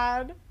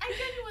bad. I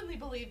genuinely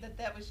believe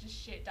that was just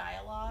shit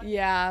dialogue.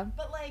 Yeah.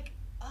 But like,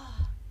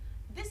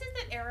 this is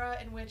the era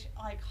in which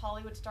like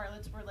Hollywood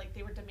starlets were like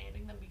they were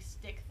demanding them be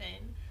stick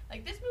thin.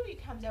 Like this movie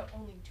comes out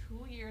only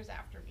 2 years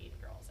after Mean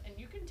Girls, and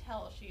you can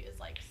tell she is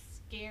like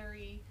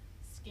scary,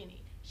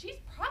 skinny. She's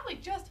probably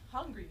just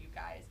hungry, you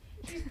guys.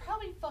 She's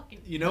probably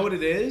fucking. You know what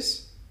it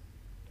is?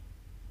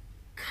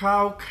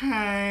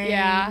 Cocaine.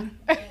 Yeah.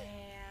 Yeah,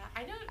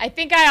 I know. I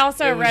think I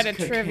also It was read a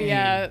cocaine.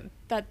 trivia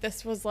that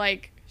this was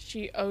like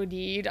she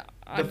OD'd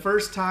on The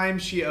first time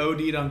she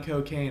OD'd on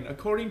cocaine,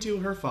 according to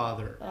her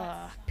father.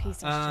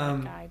 piece of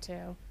Um, shit guy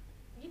too.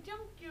 You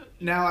don't.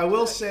 Now, I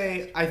will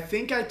say, I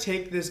think I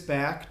take this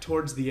back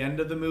towards the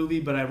end of the movie,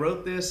 but I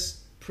wrote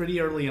this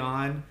pretty early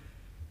on,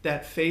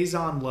 that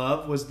Faison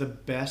Love was the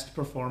best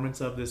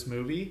performance of this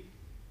movie.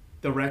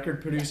 The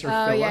record producer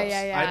Oh, Phillips.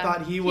 yeah. I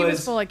thought he was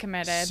was fully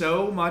committed.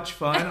 so much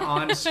fun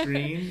on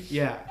screen.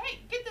 Yeah. Hey,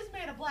 get this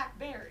man a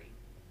blackberry.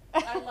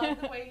 I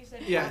love the way he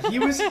said. Yeah,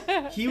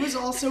 he was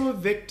also a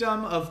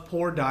victim of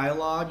poor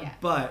dialogue, Yes.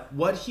 but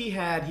what he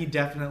had, he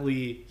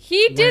definitely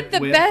He did went the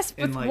with best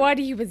and, with like, what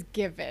he was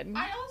given.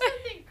 I also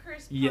think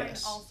Chris Pine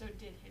Yes. also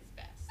did his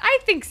best. I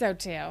think so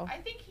too. I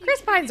think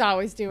Chris Pine's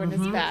always doing Mhm. his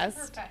he was best.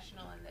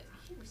 professional in this.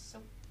 He was so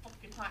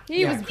fucking hot.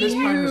 He Yeah, was Chris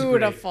Pine was great.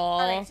 beautiful.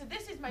 All right, so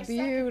this is my second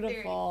theory.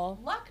 Beautiful.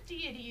 Luck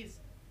deities,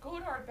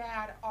 good or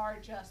bad, are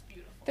just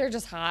beautiful. They're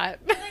just hot.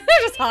 Like,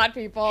 They're just hot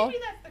people. Maybe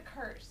that's the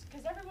curse,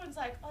 because everyone's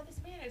like, "Oh, this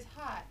man is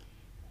hot,"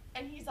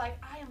 and he's like,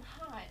 "I am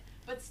hot,"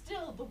 but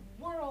still the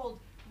world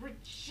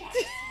rejects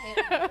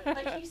him.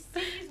 Like he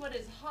sees what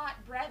his hot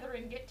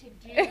brethren get to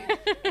do,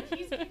 and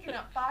he's picking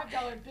up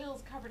 $5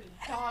 bills covered in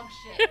dog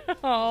shit.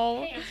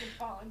 Oh. Pants are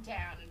falling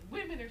down, and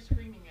women are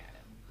screaming at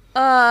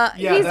him.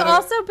 Yeah, He's that-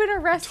 also been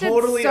arrested.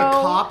 Totally, so... a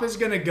cop is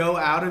gonna go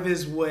out of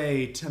his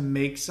way to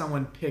make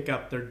someone pick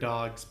up their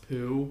dog's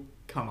poo.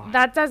 Come on.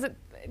 That doesn't.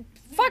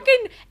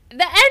 Fucking.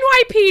 The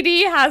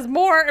NYPD has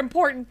more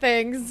important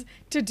things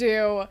to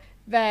do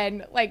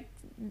than, like,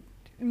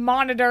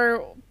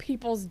 monitor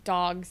people's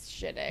dogs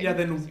shitting. Yeah,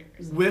 then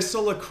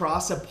whistle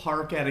across a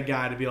park at a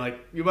guy to be like,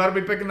 you better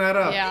be picking that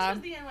up. Yeah.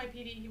 If this was the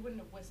NYPD, he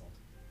wouldn't have whistled.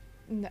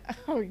 No,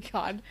 oh,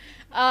 God.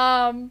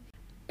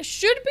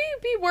 Should we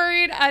be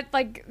worried at,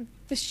 like,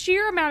 the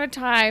sheer amount of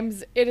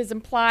times it is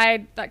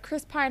implied that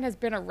Chris Pine has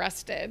been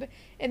arrested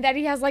and that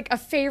he has, like, a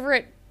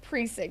favorite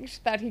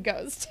precinct that he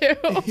goes to?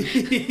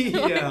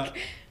 Yeah.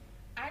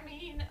 I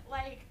mean,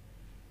 like,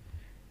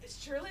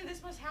 surely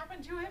this must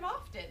happen to him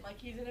often. Like,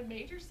 he's in a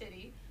major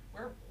city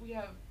where we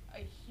have a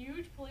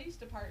huge police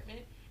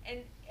department, and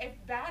if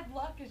bad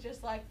luck is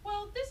just like,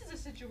 well, this is a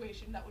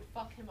situation that would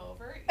fuck him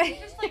over, he's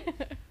just, like,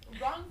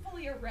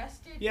 wrongfully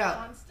arrested Yeah.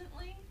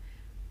 constantly.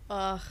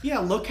 Ugh. Yeah,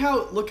 look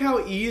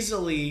how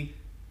easily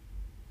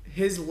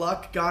his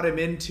luck got him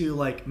into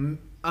like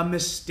a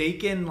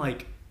mistaken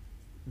like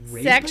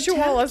rape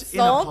Sexual attempt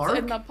assault in,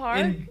 in the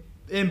park?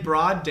 in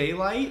broad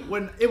daylight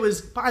when it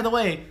was, by the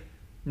way,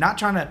 not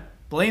trying to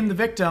blame the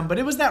victim, but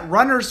it was that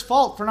runner's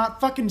fault for not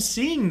fucking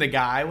seeing the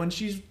guy when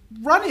she's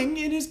running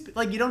in his,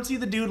 like, you don't see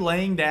the dude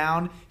laying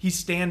down, he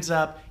stands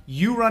up,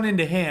 you run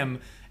into him,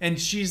 and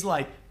she's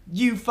like,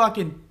 you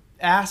fucking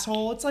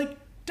asshole. It's like,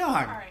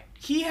 dog, All right.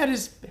 he had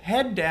his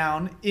head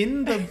down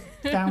in the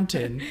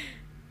fountain,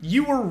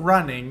 you were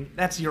running,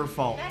 that's your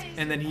fault, That is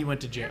and then he your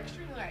went to fault. jail. You're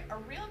extremely right. A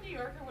real New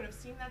Yorker would have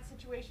seen that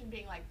situation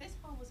being like, this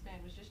homeless man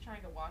was just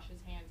trying to wash his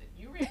hands and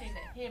you ran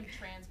into him,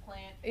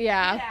 transplant.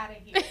 Yeah. Get out of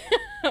here.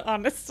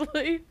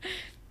 Honestly.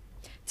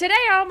 Today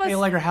I almost... Hey,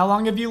 Allegra, how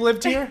long have you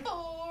lived here?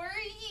 4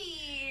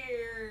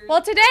 years.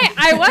 Well, today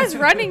I was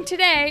running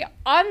today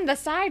on the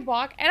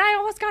sidewalk, and I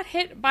almost got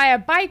hit by a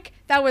bike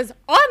that was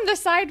on the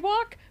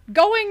sidewalk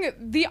going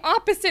the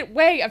opposite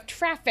way of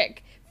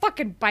traffic.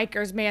 Fucking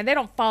bikers, man. They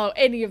don't follow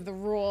any of the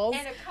rules.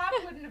 And a cop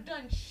wouldn't have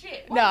done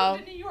shit. No.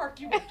 Welcome to New York.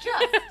 You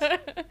adjust.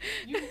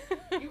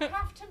 You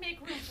have to make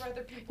room for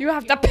other people. You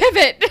have The to only-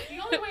 pivot. The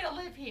only way to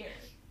live here.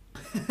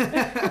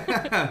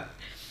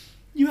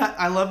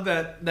 I love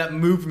that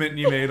movement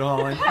you made,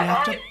 Holland. You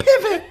have to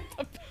pivot.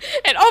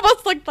 It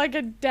almost looked like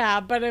a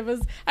dab, but I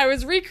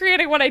was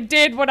recreating what I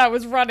did when I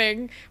was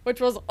running,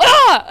 which was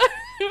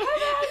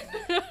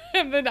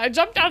and then I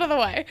jumped out of the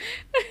way.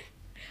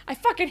 I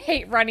fucking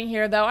hate running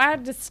here, though. I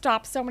had to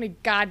stop so many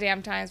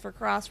goddamn times for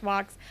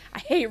crosswalks. I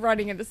hate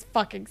running in this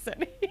fucking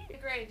city.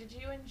 Great. Did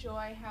you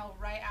enjoy how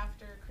right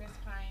after Chris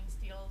Pine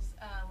steals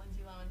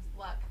Lindsay Lohan's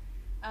luck,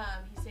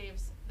 he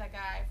saves that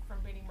guy from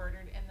being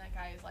murdered, and that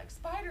guy is like,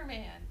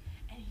 Spider-Man!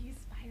 And he's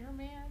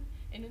Spider-Man,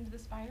 and Into the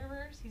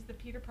Spider-Verse, he's the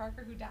Peter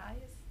Parker who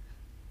dies.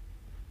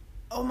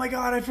 Oh my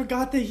god, I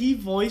forgot that he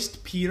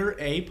voiced Peter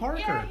A. Parker.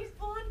 Yeah, he's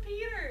blonde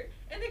Peter,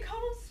 and they call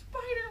him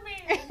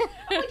Spider-Man.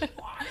 I'm like, you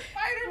are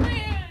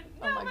Spider-Man!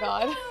 Oh Not my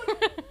god.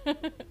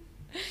 blonde.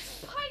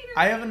 Spider-Man!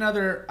 I have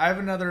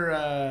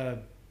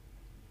another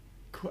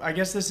I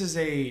guess this is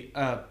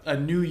a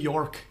New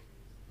York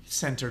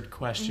centered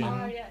question.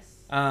 Oh, yes.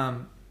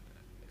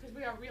 Because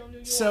we are real New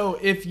York. So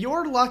if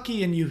you're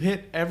lucky and you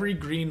hit every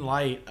green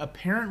light,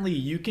 apparently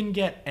you can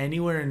get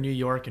anywhere in New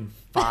York in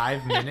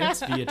 5 minutes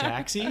via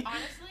taxi.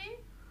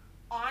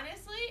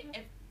 Honestly,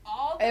 if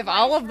If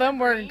all of them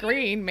were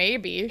green,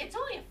 maybe. it's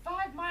only a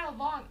 5 mile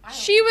long island.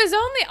 She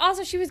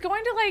was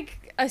going to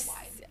like a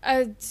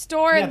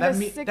store Yeah, in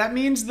the that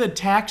means the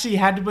taxi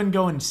had to have been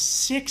going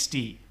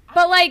 60.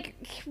 but like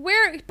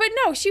but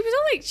no, she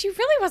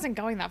really wasn't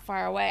going that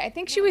far away. I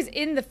think she was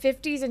in the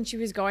 50s and she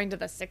was going to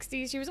the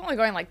 60s. She was only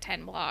going like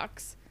 10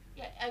 blocks.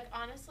 Yeah, like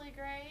honestly,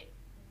 Gray,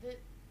 the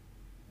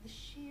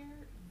sheer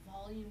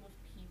volume of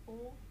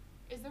people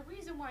is the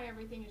reason why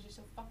everything is just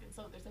so fucking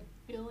slow. There's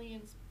a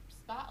billion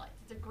spotlights.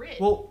 It's a grid.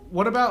 Well,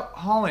 what about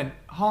Holland?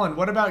 Holland,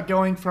 what about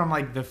going from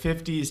like the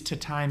 50s to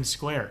Times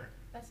Square?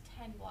 That's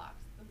 10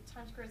 blocks. The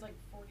Times Square is like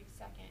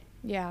 42nd.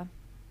 Yeah.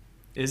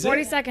 Is it?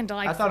 42nd to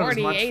like 48th. I thought it was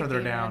much further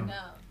even. down.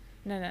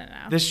 No. No.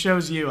 This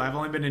shows you. I've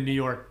only been to New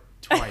York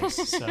twice,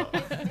 so.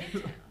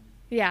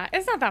 Yeah,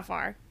 it's not that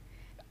far.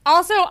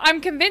 Also, I'm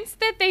convinced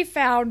that they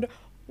found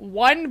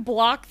one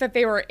block that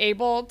they were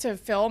able to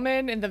film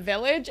in the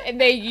village, and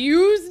they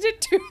used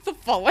it to the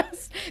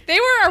fullest. They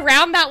were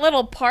around that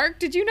little park.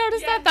 Did you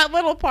notice Yeah. that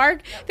little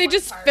park? That They one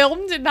just park.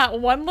 filmed in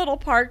that one little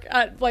park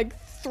at like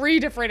 3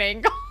 different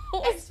angles.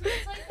 It's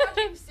like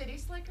watching City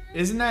Slickers.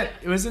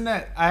 Wasn't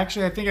that, I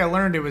think I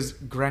learned it was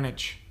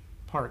Greenwich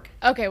Park.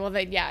 Okay, well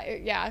then,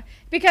 yeah.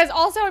 Because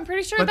also, I'm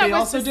pretty sure But that they was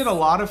also the did a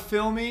lot of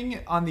filming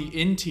on the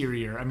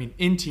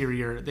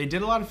interior. They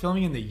did a lot of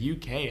filming in the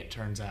UK, it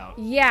turns out.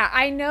 Yeah,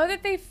 I know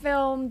that they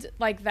filmed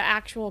like the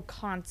actual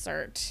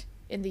concert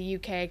in the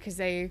UK because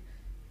they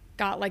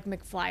got like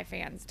McFly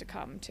fans to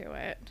come to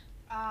it.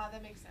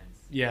 That makes sense.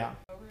 Yeah.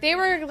 They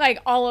were like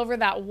all over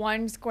that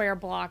one square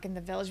block in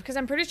the village because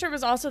I'm pretty sure it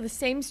was also the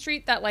same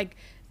street that like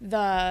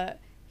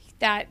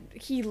that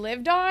he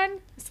lived on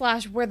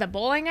 / where the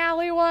bowling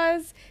alley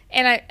was,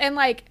 and I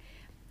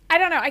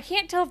don't know, I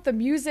can't tell if the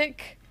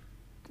music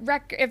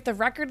if the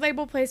record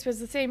label place was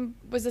the same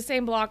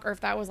block or if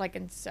that was like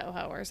in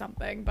Soho or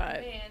something,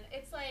 but Man,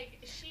 it's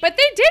like but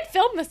they did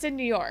film this in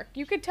New York.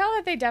 You could tell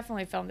that they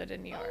definitely filmed it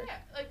in New York. Oh, yeah.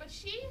 Like, but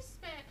she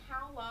spent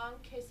how long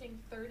kissing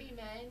 30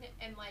 men,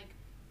 and like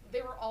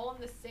they were all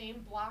in the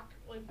same block,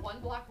 like 1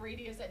 block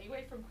radius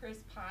anyway from Chris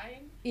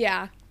Pine.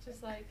 Yeah.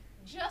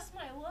 Just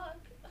my luck.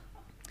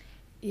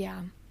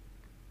 Yeah.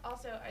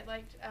 Also, I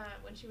liked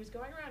when she was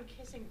going around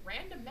kissing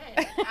random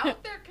men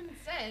without their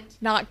consent.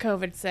 Not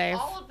COVID safe.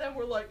 All of them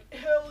were like,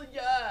 hell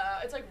yeah.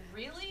 It's like,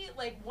 really?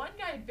 Like, one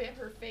guy bit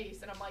her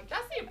face, and I'm like,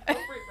 that's the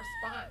appropriate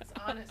response,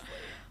 honestly.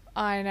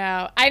 I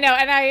know. And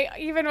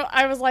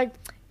I was like,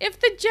 if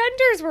the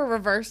genders were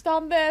reversed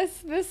on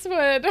this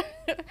would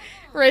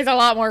raise a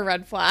lot more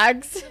red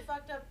flags. It's a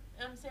fucked up,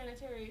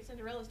 unsanitary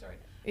Cinderella story.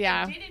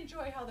 Yeah. I did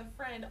enjoy how the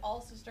friend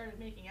also started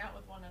making out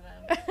with one of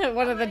them.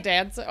 One of the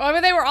dancers. I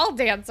mean, they were all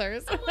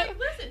dancers. I'm like,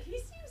 listen, he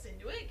seems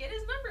into it. Get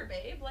his number,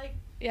 babe. Like,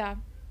 Yeah.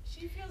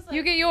 she feels like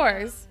You get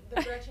yours.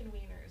 The Gretchen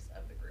Wieners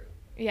of the group.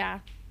 Yeah.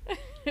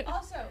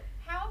 Also,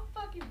 how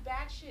fucking fucking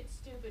batshit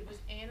stupid was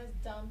Anna's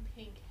dumb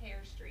pink hair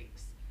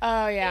streaks.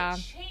 Oh yeah. It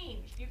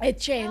changed. You It could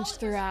changed tell it was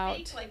throughout.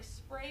 fake, like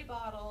spray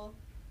bottle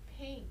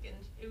pink, and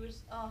it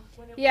was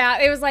when it Yeah,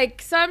 it was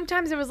like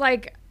sometimes it was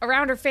like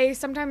around her face,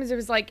 sometimes it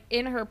was like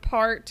in her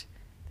part.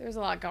 There was a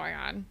lot going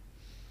on.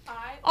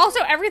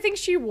 Also, everything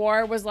she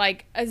wore was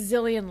like a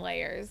zillion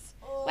layers.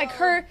 Like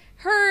her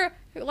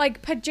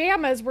like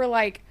pajamas were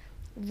like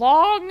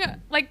long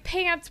like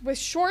pants with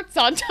shorts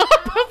on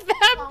top of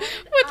them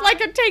with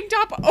like a tank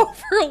top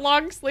over a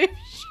long sleeve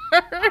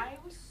shirt. I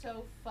was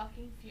so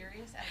fucking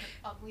furious at her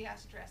ugly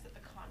ass dress at the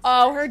concert.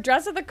 Oh, her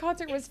dress at the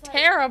concert was It's like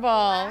terrible.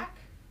 Black,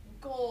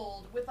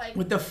 gold with like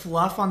With the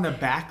fluff on the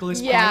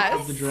backless Yes.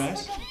 part of the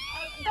dress.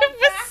 It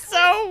was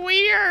so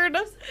weird.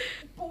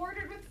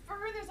 bordered with fur.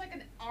 There's like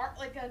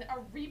a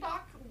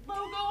Reebok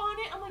logo on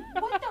it. I'm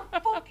like, what the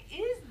fuck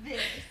is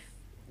this?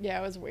 Yeah,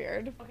 it was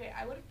weird. Okay,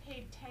 I would have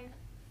paid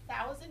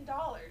 $10,000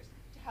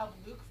 to have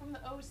Luke from the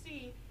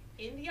OC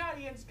in the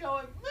audience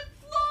going,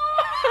 McFly!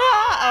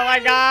 Oh my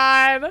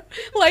god.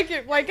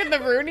 Like in the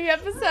Rooney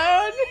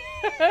episode.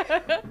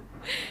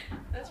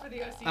 That's for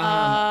the OC.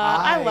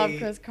 I love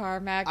Chris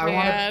Carmack, I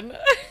wanna-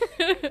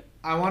 man.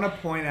 I want to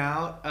point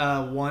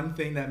out one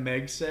thing that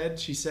Meg said.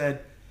 She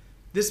said,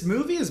 this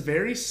movie is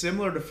very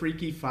similar to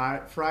Freaky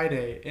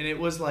Friday, and it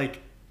was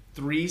like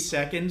 3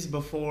 seconds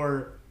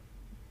before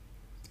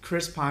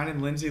Chris Pine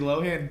and Lindsay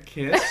Lohan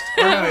kissed.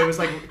 Or no, it was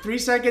like 3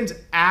 seconds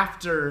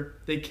after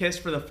they kissed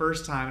for the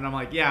first time, and I'm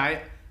like, yeah,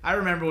 I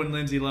remember when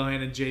Lindsay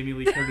Lohan and Jamie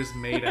Lee Curtis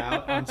made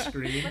out on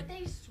screen. But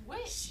they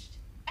switched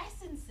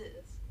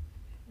essences.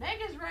 Meg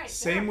is right.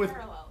 Same there are with-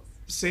 parallels.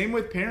 Same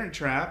with Parent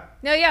Trap.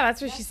 No, yeah,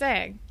 that's what she's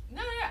saying.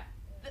 No.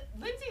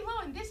 Lindsay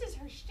Lohan, this is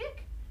her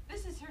shtick.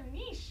 This is her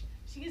niche.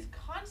 She is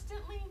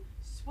constantly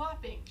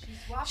swapping.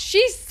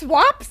 She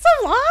swaps a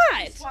She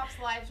lot. swaps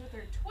lives with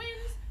her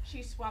twins.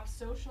 She swaps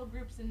social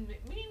groups in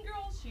Mean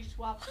Girls. She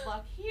swaps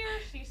luck here.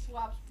 She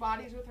swaps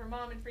bodies with her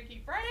mom in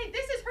Freaky Friday.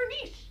 This is her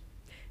niche.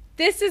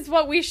 This is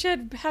what we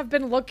should have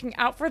been looking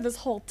out for this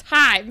whole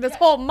time, this Yeah,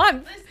 whole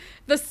month. listen.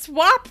 The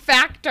swap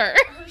factor.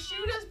 Her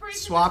shoe does break.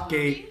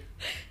 Swapgate.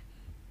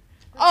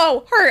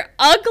 Oh, her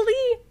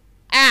ugly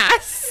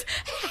ass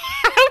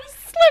house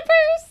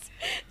slippers.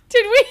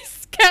 Did we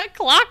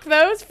clock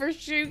those for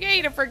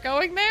Shoegate if we're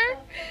going there?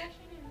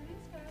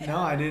 No,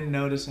 I didn't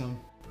notice him.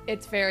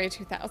 It's very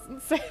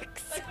 2006. Like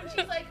when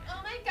she's like,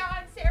 oh my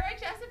god, Sarah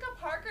Jessica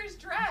Parker's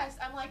dress.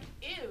 I'm like,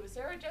 ew,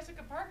 Sarah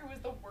Jessica Parker was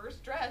the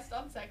worst dressed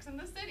on Sex and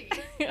the City.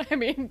 I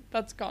mean,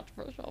 that's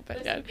controversial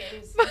opinion. Listen,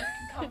 gays,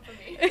 come for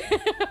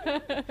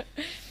me.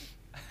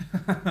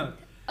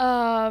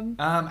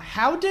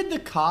 How did the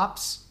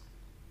cops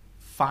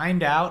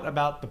find out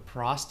about the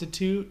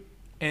prostitute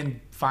and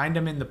find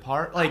him in the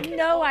park? Like,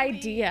 No I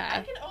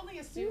idea. can only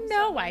assume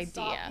No someone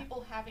saw idea.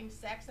 people having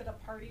sex at a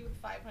party with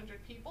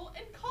 500 people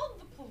and called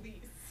the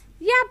police.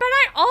 Yeah, but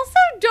I also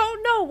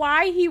don't know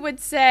why he would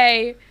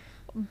say,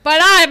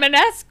 but I'm an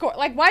escort.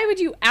 Like, why would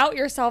you out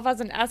yourself as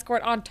an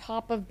escort on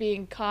top of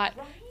being caught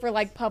for,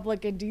 like,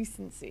 public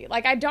indecency?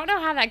 Like, I don't know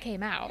how that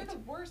came You're out. the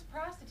worst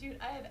prostitute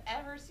I have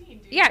ever seen,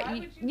 dude. Yeah, Why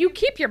you, would you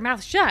keep your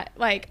mouth shut.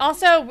 Like,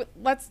 also,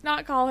 let's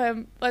call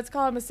him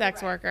a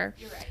sex You're right. worker.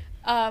 You're right.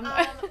 Um,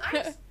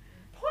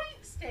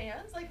 Point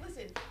stands. Like,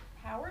 listen,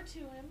 power to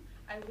him.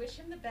 I wish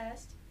him the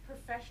best.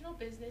 Professional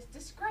business.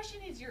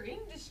 Discretion is your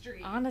industry.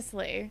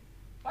 honestly.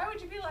 Why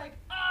would you be like,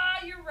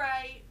 you're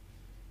right.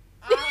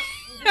 This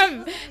was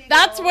illegal.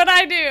 That's what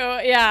I do.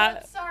 Yeah.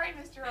 But sorry,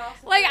 Mr.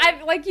 Austin.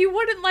 Like you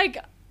wouldn't like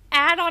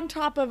add on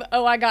top of,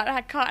 oh, I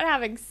got caught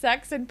having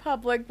sex in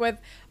public with,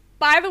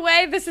 by the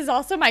way, this is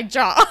also my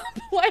job.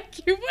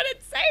 Like, you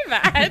wouldn't say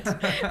that.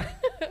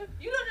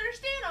 You don't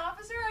understand,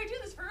 officer. I do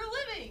this for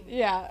a living.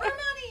 Yeah. For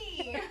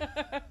money.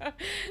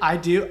 I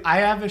do. I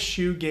have a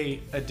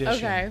Shoegate edition.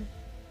 Okay.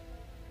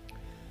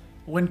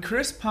 When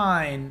Chris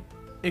Pine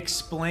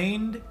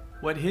explained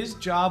what his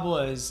job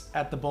was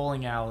at the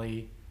bowling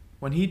alley,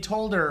 when he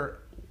told her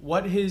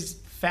what his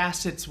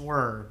facets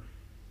were,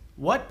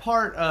 what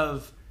part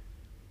of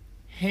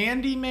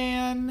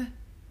handyman,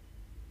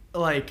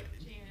 like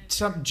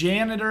some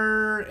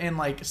janitor, and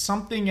like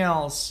something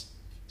else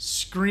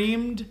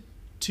screamed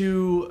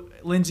to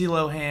Lindsay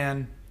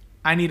Lohan,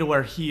 I need to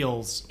wear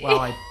heels while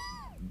I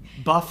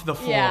buff the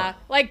floor. Yeah.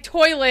 Like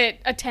toilet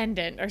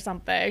attendant or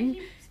something.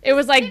 It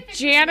was like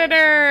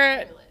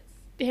janitor,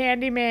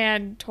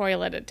 handyman,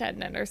 toilet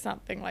attendant or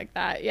something like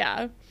that.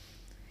 Yeah.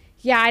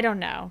 Yeah, I don't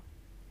know.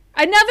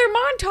 Another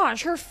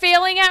montage, her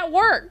failing at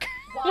work.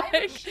 Why Like-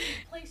 would she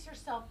place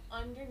herself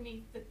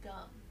underneath the gum?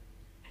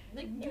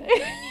 Like, you didn't need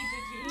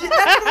to do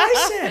That's that. what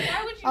I said.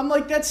 Why would you? I'm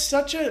like,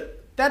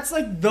 that's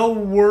like the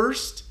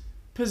worst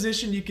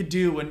position you could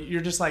do when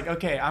you're just like,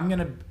 okay, I'm going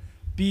to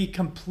be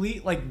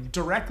complete, like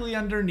directly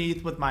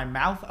underneath with my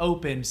mouth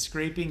open,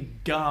 scraping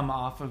gum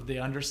off of the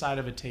underside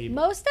of a table.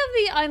 Most of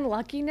the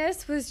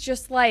unluckiness was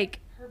just like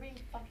Her being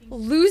fucking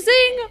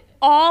losing stupid.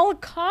 all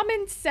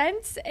common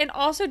sense and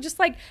also just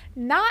like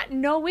not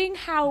knowing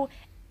how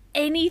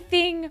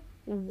anything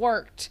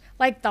worked.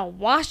 Like the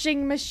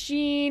washing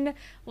machine,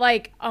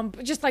 like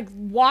just like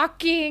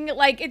walking,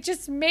 like it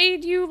just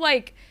made you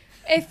like,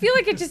 I feel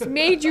like it just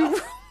made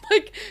you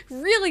like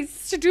really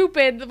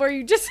stupid where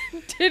you just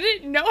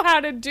didn't know how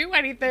to do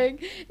anything.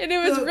 And it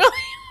was really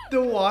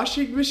the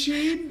washing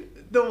machine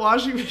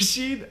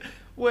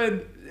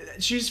when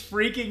she's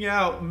freaking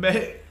out.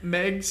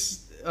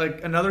 Meg's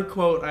like, another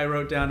quote I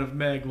wrote down of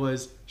Meg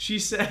was, she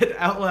said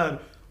out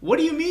loud, "What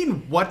do you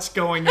mean, what's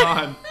going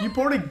on? You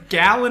poured a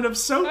gallon of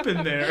soap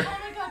in there." Oh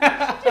my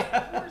god, she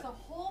just pours a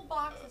whole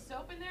box of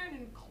soap in there and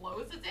then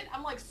closes it.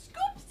 I'm like,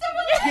 scoop some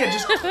of that. Yeah,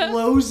 just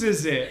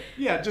closes it.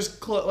 Yeah, just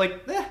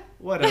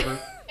whatever.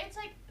 It's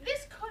like,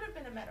 this could have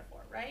been a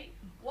metaphor, right?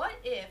 What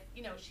if,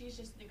 she's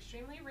just an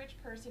extremely rich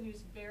person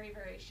who's very,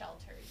 very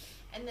sheltered.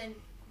 And then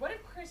what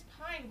if Chris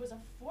Pine was a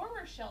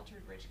former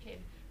sheltered rich kid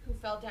who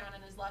fell down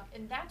on his luck,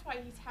 and that's why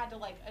he's had to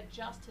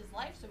adjust his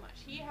life so much.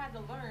 He had to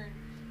learn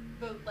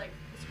the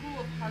school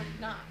of hard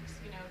knocks,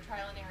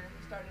 trial and error.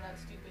 He started out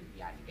stupid,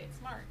 he had to get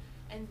smart.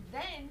 And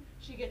then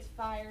she gets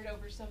fired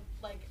over some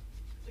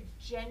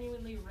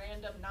genuinely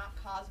random, not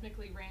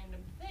cosmically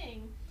random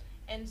thing.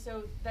 And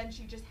so then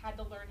she just had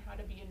to learn how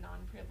to be a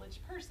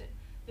non-privileged person.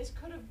 This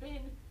could have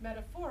been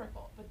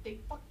metaphorical, but they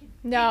fucking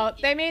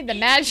they made the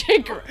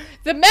magic.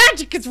 The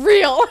magic is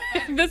real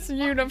in this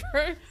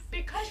universe.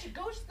 Because she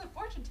goes to the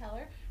fortune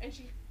teller and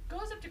she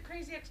goes up to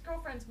crazy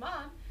ex-girlfriend's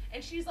mom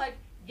and she's like,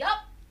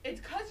 "Yup, it's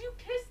 'cause you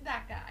kissed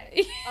that guy.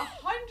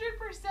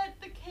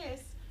 100% the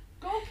kiss.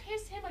 Go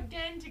kiss him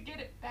again to get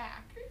it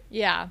back."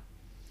 Yeah.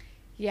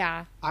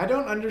 I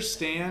don't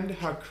understand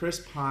how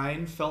Chris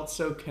Pine felt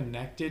so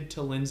connected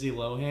to Lindsay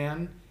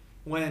Lohan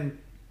when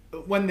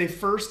they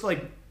first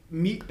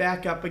meet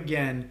back up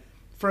again.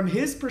 From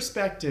his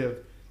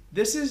perspective,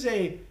 this is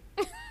a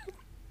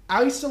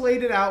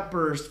isolated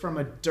outburst from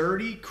a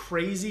dirty,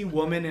 crazy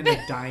woman in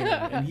a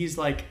diner, and he's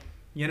like,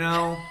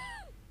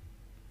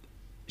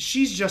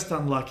 she's just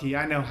unlucky.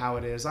 I know how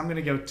it is. I'm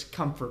gonna go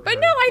comfort her.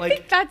 But no, I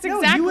think that's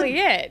exactly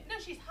it. No,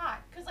 she's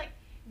hot. Because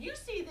you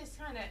see this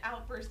kind of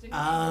outburst in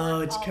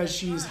it's because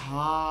she's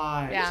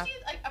hot. Yeah. You see,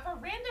 of a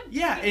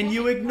random and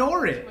you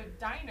ignore it. To a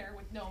diner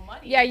with no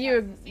money. Yeah,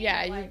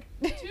 Tuesday.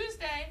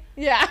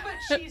 Yeah.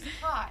 But she's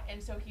hot,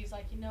 and so he's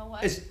like, you know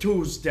what? It's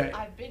Tuesday.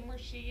 I've been where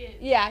she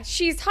is. Yeah,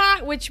 she's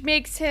hot, which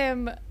makes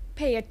him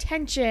pay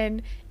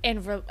attention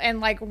and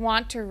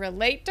want to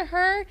relate to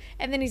her.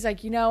 And then he's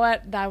like, you know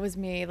what? That was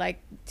me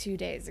 2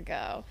 days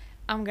ago.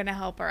 I'm gonna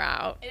help her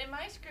out. And in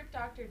my script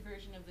doctored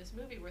version of this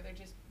movie, where they're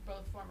just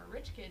both former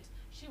rich kids,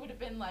 she would have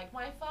been like,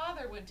 "My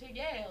father went to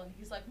Yale," and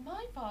he's like,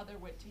 "My father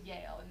went to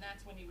Yale," and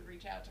that's when he would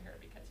reach out to her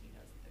because he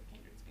knows that they're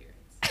kindred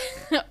spirits.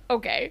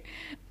 Okay.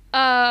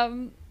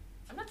 I'm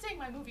not saying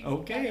my movie's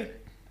okay. better.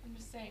 I'm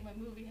just saying my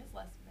movie has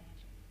less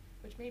magic,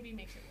 which maybe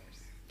makes it worse.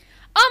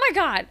 Oh my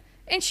god.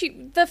 And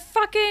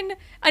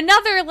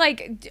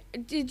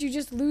did you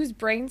just lose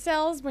brain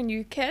cells when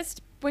you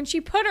kissed? When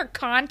she put her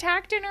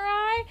contact in her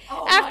eye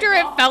after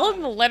it fell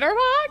in the litter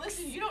box?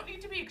 Listen, you don't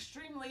need to be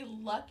extremely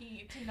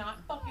lucky to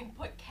not fucking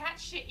put cat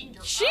shit in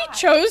your eye. She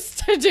chose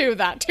to do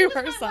that to It was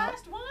herself. my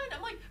last one.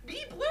 I'm like,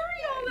 be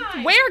blurry all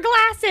night. Wear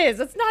glasses.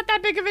 It's not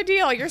that big of a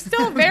deal. You're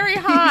still very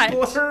hot.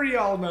 Blurry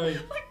all night.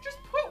 Just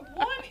put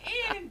one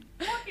in and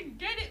fucking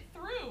get it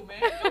through,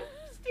 man. Don't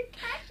stick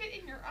cat shit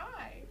in your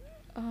eye.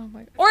 Oh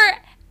my god. Or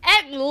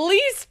at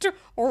least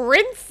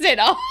rinse it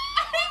off.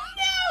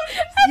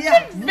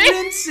 Yeah,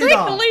 rinse it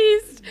off. At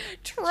least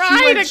try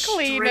She went to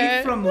clean straight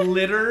it. from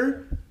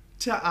litter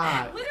to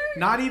eye. Litter?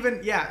 Not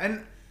even,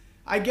 and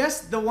I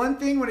guess the one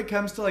thing when it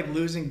comes to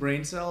losing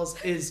brain cells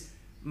is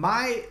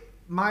my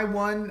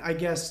one, I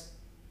guess,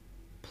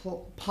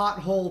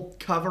 pothole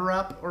cover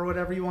up or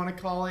whatever you want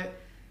to call it,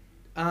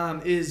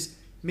 is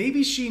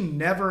maybe she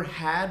never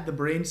had the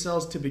brain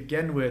cells to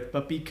begin with,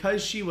 but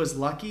because she was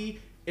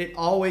lucky, it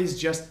always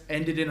just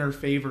ended in her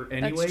favor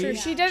anyway.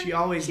 That's true. She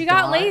She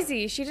got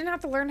lazy. She didn't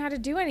have to learn how to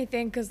do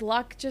anything because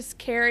luck just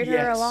carried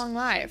her a long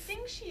life. She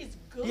thinks she's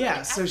good.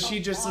 Yeah, so she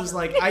just was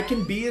like, I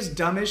can be as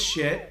dumb as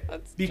shit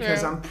because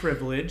true. I'm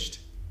privileged.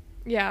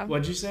 Yeah.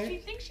 What'd you She say?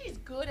 thinks she's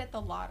good at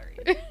the lottery.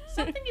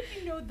 Something if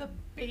you know the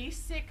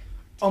basic.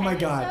 Oh my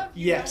tenets God, of,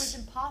 you know, yes.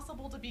 it's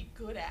impossible to be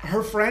good at.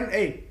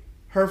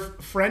 Her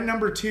friend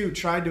number 2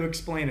 tried to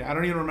explain it. I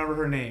don't even remember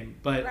her name,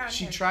 but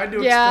she tried to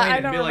explain I it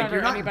and don't be like, remember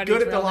you're not anybody's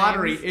good at the real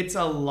lottery. names. It's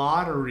a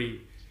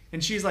lottery.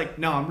 And she's like,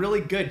 no, I'm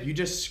really good. You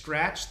just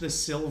scratch the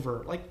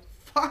silver. Like,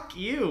 fuck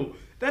you.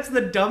 That's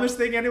the dumbest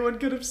thing anyone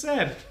could have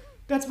said.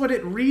 That's what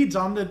it reads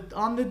on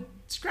the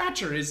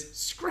scratcher is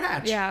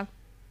scratch. Yeah.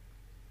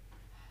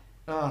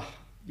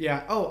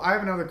 Yeah. Oh, I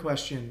have another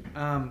question.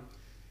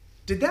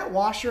 Did that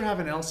washer have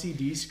an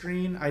LCD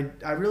screen?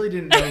 I really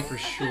didn't know for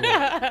sure.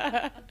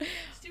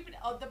 Stupid.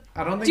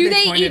 I don't think Do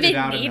they pointed even it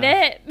out need enough.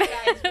 it?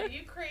 Guys, were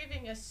you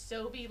craving a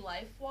Sobe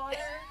Life Water?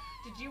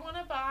 Did you want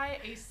to buy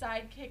a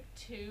Sidekick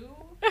 2?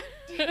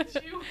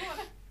 Did you want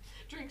to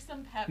drink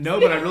some Pepsi? No,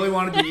 but I really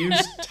wanted to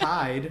use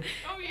Tide.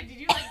 Oh yeah, did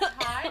you like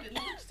Tide? It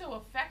looks so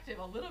effective.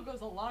 A little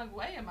goes a long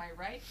way, am I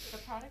right? The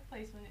product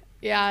placement in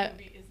Yeah. this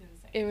movie is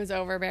insane. It was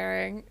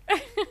overbearing.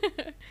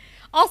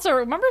 Also,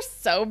 remember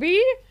Sobe?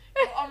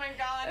 Oh my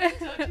god,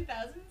 so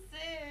 2006.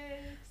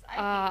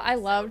 I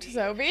loved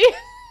Sobe.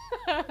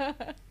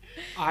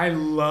 I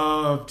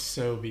loved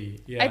Sobe.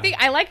 Yeah. I think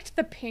I liked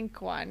the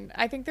pink one.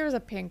 I think there was a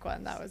pink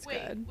one that was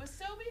Wait, good. was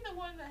Sobe the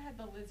one that had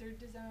the lizard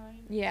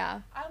design?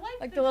 Yeah. I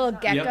liked Like the little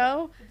design.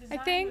 gecko, The I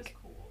design think. was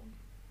cool.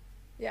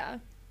 Yeah.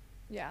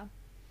 Yeah.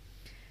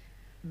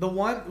 The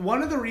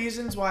one of the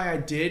reasons why I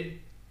did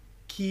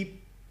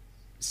keep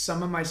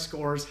some of my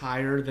scores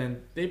higher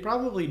than they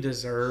probably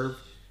deserve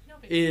No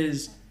big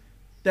is deal.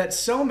 that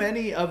so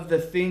many of the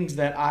things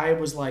that I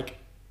was like,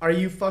 are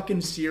you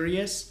fucking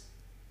serious?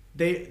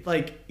 They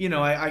like, you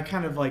know, I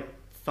kind of like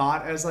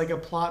thought as like a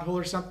plot hole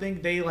or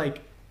something. They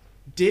like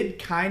did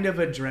kind of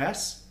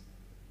address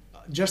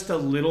just a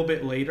little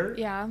bit later.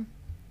 Yeah.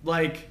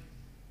 Like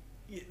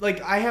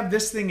I have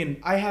this thing and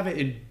I have it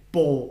in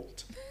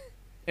bold.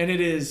 And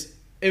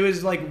it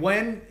was like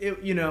when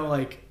it, you know,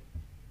 like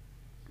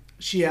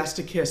she has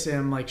to kiss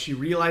him, like she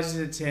realizes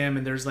it's him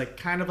and there's like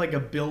kind of like a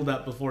build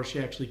up before she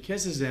actually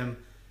kisses him.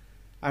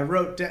 I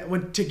wrote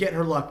when to get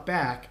her luck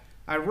back.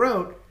 I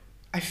wrote,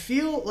 I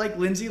feel like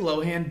Lindsay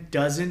Lohan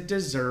doesn't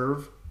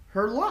deserve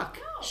her luck.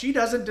 No. She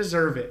doesn't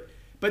deserve it.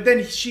 But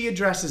then she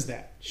addresses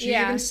that. She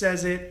Yeah. even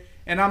says it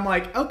and I'm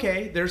like,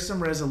 okay, there's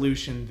some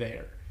resolution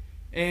there.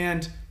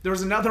 And there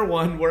was another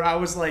one where I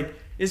was like,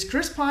 is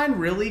Chris Pine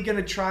really going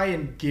to try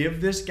and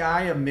give this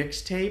guy a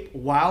mixtape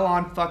while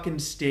on fucking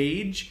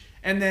stage?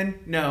 And then,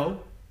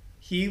 no,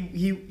 he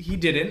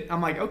didn't.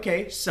 I'm like,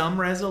 okay, some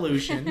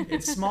resolution.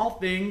 It's small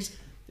things.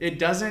 It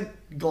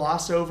doesn't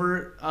gloss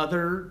over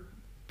other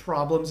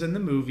problems in the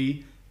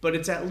movie, but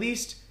it's at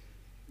least,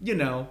 you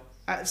know,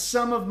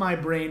 some of my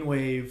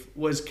brainwave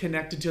was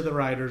connected to the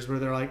writers where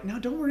they're like, no,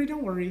 don't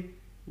worry.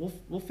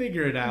 We'll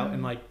figure it out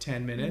in like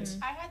 10 minutes.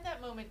 I had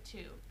that moment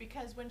too,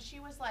 because when she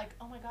was like,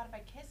 oh my god, if I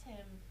kiss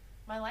him,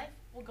 my life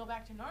will go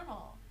back to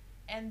normal.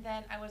 And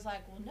then I was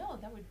like, well, no,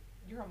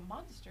 you're a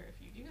monster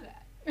if you do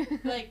that.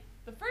 Like,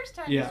 the first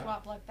time you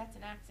swap luck, that's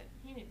an accident.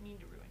 He didn't mean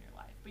to ruin your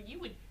life. But you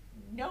would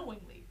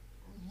knowingly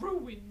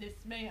ruin this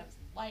man's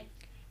life.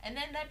 And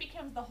then that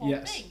becomes the whole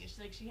thing. It's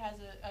like she has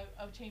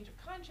a change of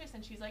conscience,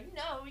 and she's like,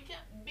 no, we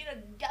can't be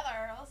together,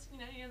 or else, you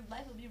know, your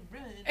life will be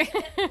ruined. And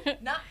you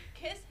can't not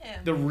kiss him.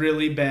 The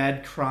really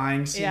bad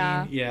crying scene.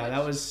 Yeah. Yeah,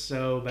 that was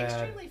so bad.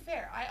 Extremely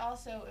fair. I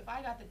also, if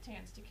I got the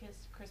chance to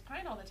kiss Chris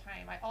Pine all the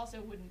time, I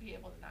also wouldn't be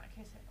able to not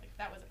kiss him. Like, if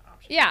that was an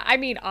option. Yeah, I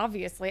mean,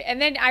 obviously. And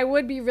then I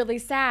would be really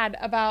sad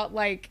about,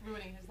 like,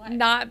 Ruining his life.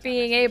 not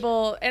being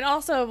able, and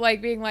also,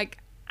 like, being like,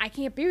 I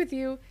can't be with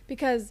you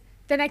because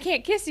then I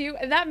can't kiss you,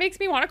 and that makes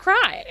me want to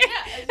cry. Yeah,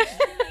 it's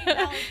extremely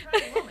valid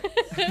crying moment.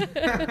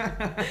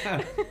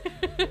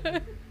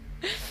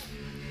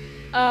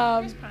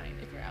 Chris Pine,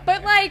 if you're out But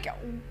there. like,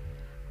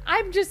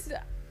 I'm just,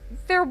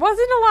 there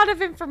wasn't a lot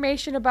of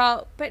information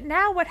about, but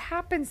now what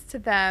happens to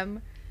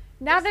them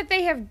now that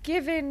they have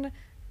given,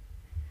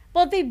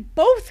 well, they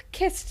both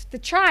kissed the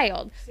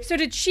child. So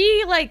did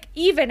she like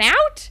even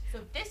out? So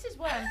this is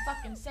what I'm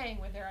fucking saying,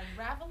 where they're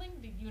unraveling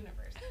the universe.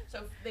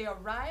 So they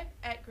arrive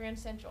at Grand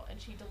Central, and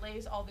she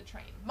delays all the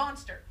train.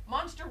 Monster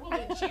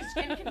woman, she's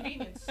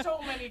inconvenienced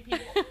so many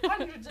people.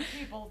 Hundreds of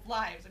people's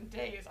lives and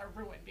days are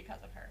ruined because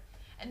of her.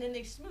 And then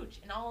they smooch,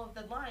 and all of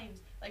the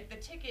lines, like the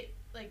ticket,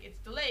 like it's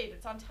delayed,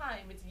 it's on time,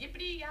 it's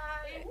yippity-yi,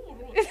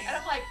 and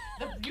I'm like,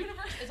 the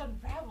universe is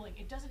unraveling.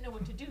 It doesn't know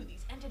what to do.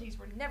 These entities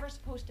were never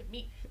supposed to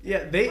meet.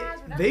 Yeah,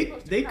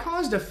 they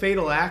caused a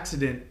fatal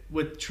accident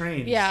with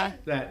trains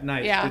that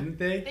night, didn't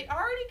they? They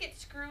already get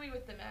screwy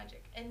with the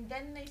magic, and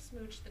then they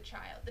smooch the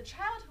child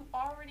who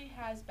already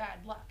has bad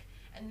luck,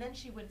 and then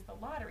she wins the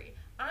lottery.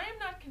 I am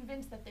not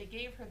convinced that they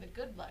gave her the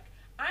good luck.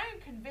 I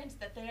am convinced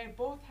that they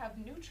both have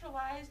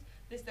neutralized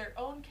their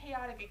own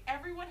chaotic.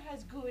 Everyone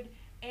has good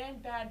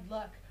and bad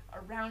luck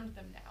around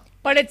them now.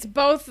 But it's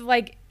both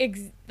like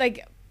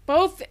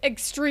both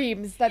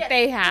extremes that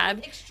they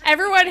had.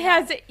 Everyone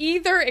has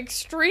either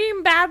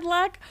extreme bad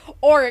luck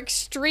or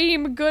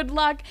extreme good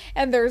luck,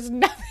 and there's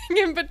nothing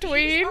in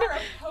between. These are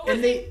opposing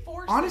And they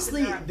forces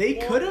honestly, that are they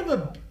at could war.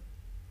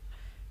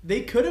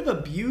 have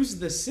abused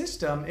the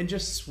system and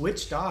just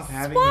switched off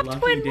having Swapped lucky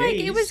when days. like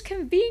it was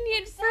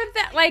convenient for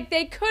that. Like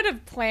they could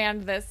have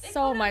planned this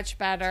so could've much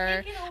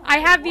better. taken over I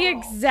the have the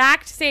world.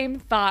 exact same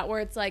thought where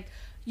it's like,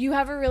 you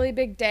have a really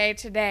big day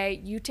today.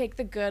 You take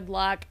the good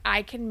luck.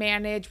 I can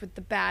manage with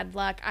the bad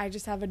luck. I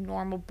just have a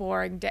normal,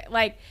 boring day.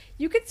 Like,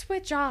 you could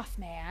switch off,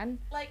 man.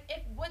 Like,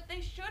 if what they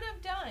should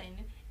have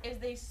done is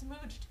they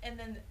smooched and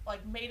then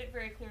like made it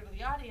very clear to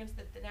the audience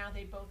that now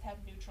they both have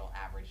neutral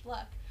average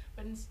luck.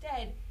 But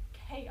instead,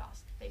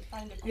 chaos. They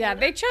find a corner, Yeah,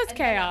 they chose and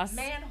chaos.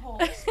 Then a manhole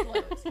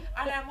explodes,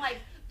 and I'm like,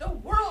 the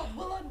world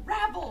will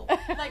unravel.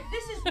 Like,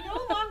 this is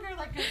no longer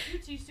like a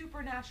cutesy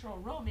supernatural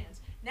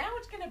romance. Now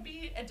it's going to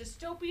be a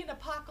dystopian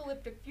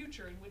apocalyptic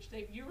future in which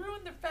you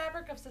ruin the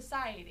fabric of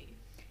society.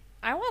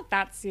 I want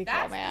that sequel,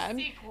 That's man.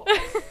 the sequel.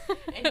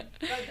 And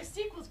the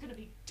sequel's going to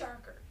be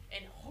darker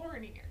and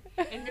hornier.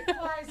 And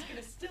McFly's going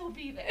to still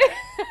be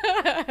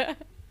there.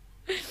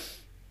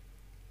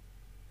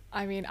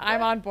 I mean,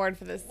 I'm on board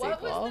for this What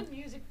sequel. was the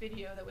music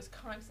video that was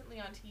constantly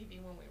on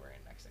TV when we were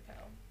in Mexico?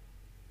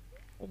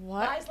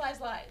 What? Lies, lies,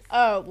 lies.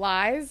 Oh,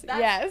 Lies?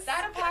 Yes.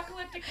 That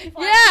apocalyptic fly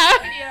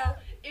Yeah. video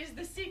is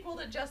the sequel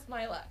to Just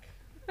My Luck.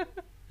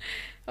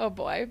 Oh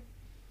boy.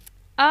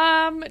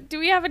 Do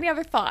we have any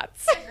other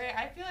thoughts? Great.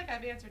 I feel like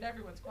I've answered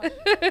everyone's question.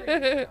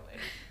 Pretty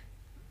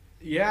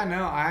Yeah,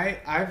 no,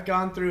 I've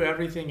gone through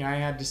everything I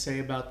had to say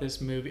about this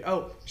movie.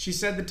 Oh, she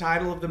said the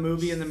title of the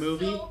movie in the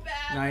movie. So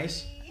badly.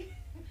 Nice.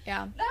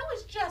 Yeah. That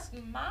was just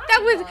my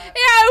That was, luck. yeah,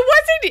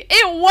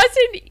 it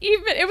wasn't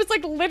even, it was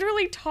like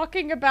literally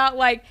talking about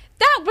like,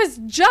 that was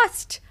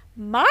just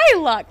my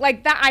luck.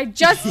 Like that, I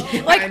just,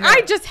 Yeah, like, I know.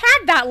 I just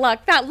had that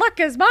luck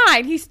is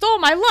mine. He stole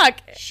my luck.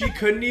 She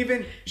couldn't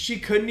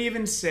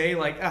even say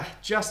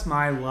like, just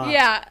my luck.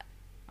 Yeah.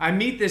 I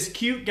meet this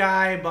cute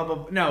guy, blah, blah,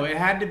 blah. No, it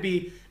had to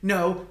be,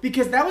 no,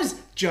 because that was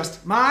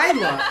just my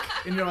luck.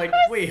 And you're like,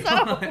 wait, so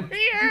hold on.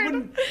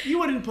 weird. You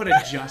wouldn't put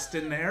a just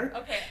in there.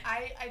 Okay,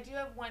 I do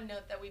have one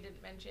note that we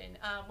didn't mention.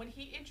 When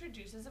he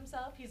introduces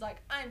himself, he's like,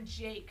 I'm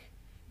Jake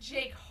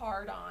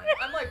Hardon.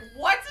 I'm like,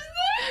 what's his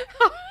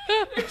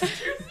name?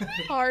 Excuse me?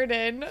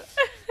 Harden.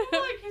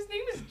 I'm like, his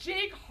name is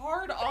Jake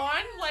Hardon?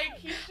 Like,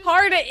 he's just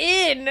Hard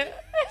in.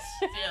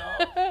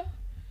 still.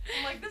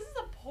 I'm like, this is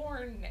a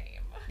porn name.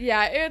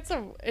 Yeah,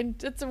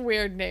 it's a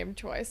weird name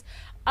choice.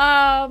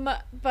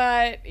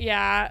 But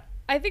yeah,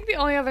 I think the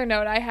only other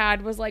note I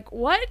had was like,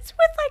 what's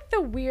with like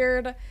the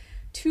weird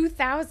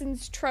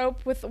 2000s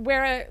trope with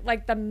where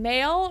like the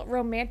male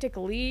romantic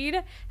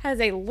lead has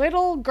a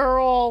little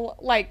girl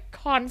like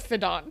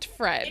confidant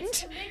friend.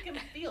 It's to make him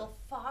feel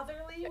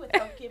fatherly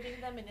without giving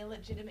them an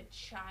illegitimate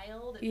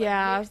child. It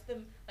Yeah. makes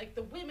them, like,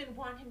 the women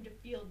want him to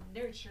feel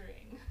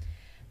nurturing.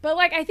 But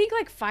like I think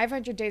like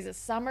 500 Days of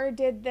Summer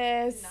did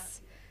this. Did not do that.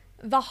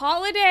 The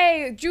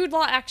Holiday, Jude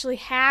Law actually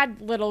had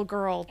little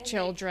girl And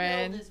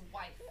children. They killed his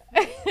wife.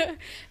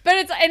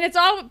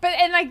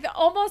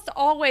 Almost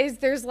always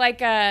there's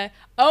like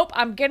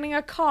I'm getting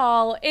a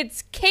call,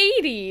 it's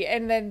Katie,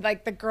 and then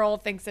like the girl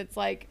thinks it's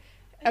like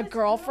a It's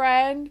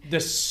girlfriend. The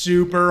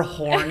super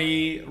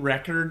horny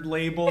record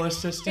label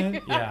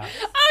assistant. Yeah.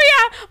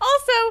 Oh yeah,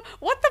 also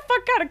what the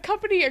fuck kind of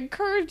company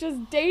encourages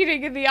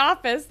dating in the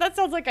office? That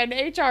sounds like an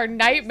HR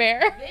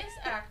nightmare. This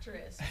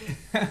actress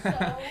was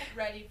so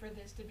ready for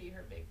this to be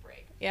her big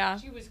break. Yeah.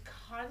 She was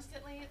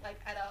constantly like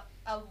at a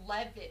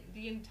 11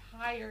 the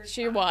entire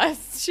time.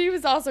 She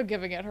was also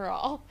giving it her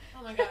all.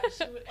 Oh my gosh.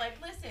 She would, like,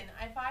 listen,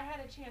 if I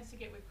had a chance to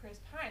get with Chris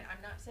Pine,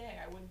 I'm not saying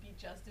I wouldn't be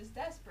just as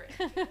desperate.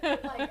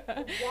 But, like,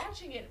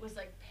 watching it was,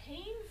 like,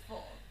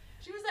 painful.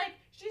 She was like,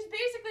 she's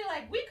basically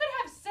like, we could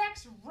have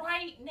sex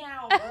right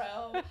now,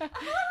 bro.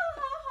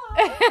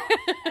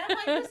 And I'm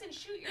like, listen,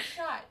 shoot your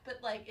shot. But,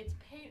 like, it's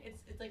pain.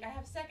 It's like I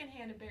have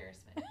secondhand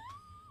embarrassment.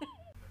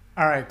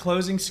 All right,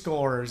 closing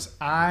scores.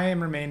 I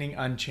am remaining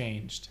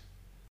unchanged.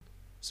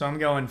 So I'm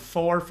going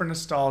 4 for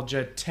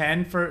nostalgia,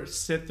 10 for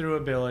sit-through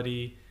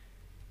ability,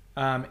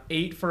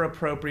 8 for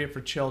appropriate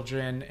for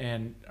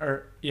children,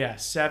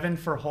 7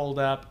 for hold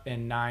up,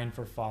 and 9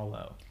 for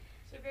follow.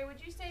 So, Gray, would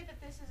you say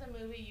that this is a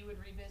movie you would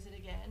revisit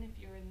again if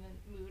you're in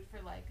the mood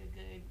for, like, a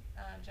good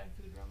junk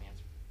food romance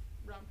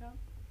rom-com?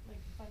 Like,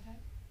 fun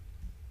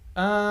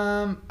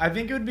time? I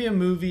think it would be a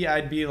movie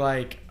I'd be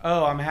like,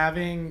 oh, I'm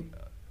having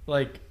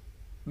like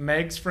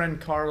Meg's friend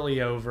Carly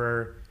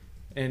over,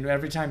 and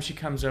every time she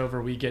comes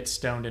over, we get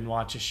stoned and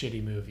watch a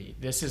shitty movie.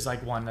 This is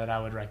like one that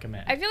I would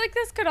recommend. I feel like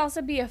this could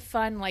also be a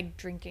fun like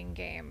drinking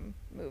game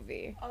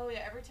movie. Oh,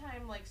 yeah, every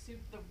time, like,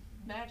 the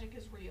magic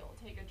is real,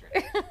 take a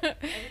drink.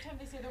 Every time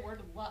they say the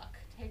word luck,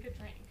 take a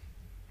drink.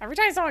 Every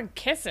time someone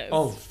kisses.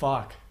 Oh,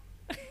 fuck.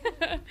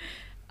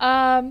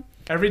 Um,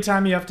 Every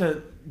time you have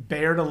to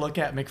bear to look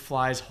at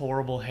McFly's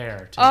horrible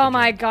hair. Take oh a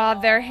my drink.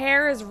 god, their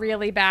hair is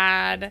really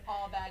bad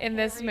All bad. in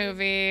this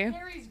movie.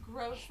 Harry's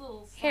gross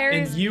little son.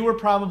 Harry's- And you were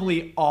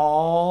probably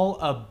all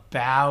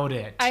about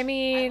it. I I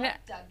mean,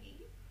 like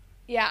Dougie.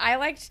 yeah, I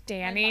liked My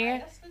Danny.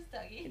 bias was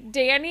Dougie.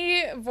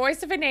 Danny,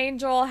 voice of an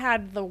angel,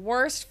 had the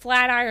worst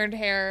flat ironed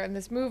hair in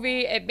this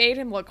movie. It made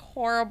him look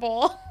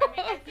horrible. I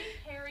mean, I think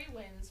Harry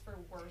wins for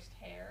worst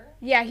hair.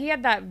 Yeah, he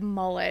had that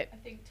mullet. I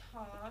think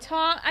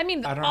Tom, I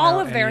mean, I don't all know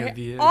of their any of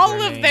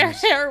their their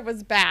names. hair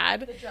was bad.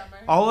 the drummer.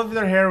 All of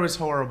their hair was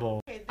horrible.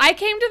 Okay, I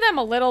came to them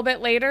a little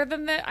bit later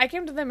than that. I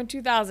came to them in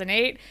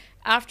 2008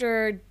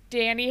 after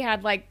Danny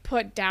had like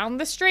put down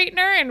the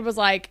straightener and was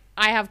like,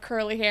 I have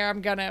curly hair,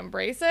 I'm gonna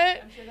embrace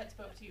it. I'm sure that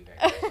spoke to you very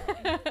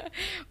personally.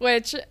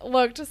 Which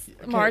looked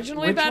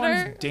marginally Which better.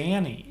 one's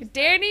Danny?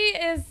 Danny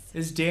is,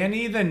 Is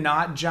Danny the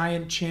not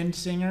giant chin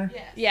singer?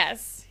 Yes.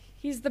 yes,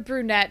 he's the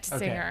brunette Okay.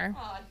 singer.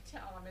 Aw,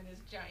 tell him in his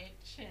giant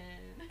chin.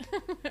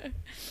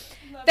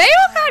 Love They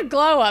that. all had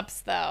glow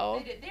ups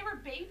though. They did. They were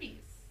babies.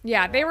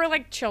 Yeah, they were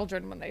like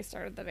children when they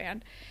started the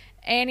band.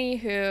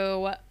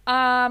 Anywho,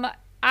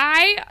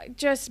 I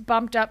just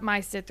bumped up my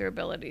sit through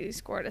ability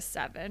score to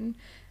 7,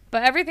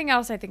 but everything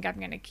else I think I'm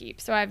gonna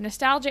keep. So I have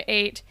nostalgia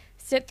 8,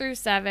 sit through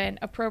 7,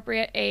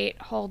 appropriate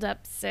 8, hold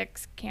up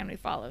 6, can we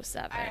follow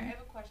 7? I have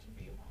a question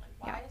for you, Holland.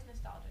 Why Yeah. is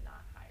nostalgia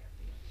not higher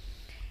for you?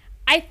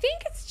 I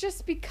think it's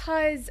just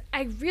because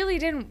I really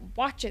didn't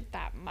watch it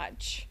that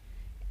much.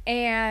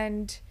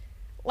 And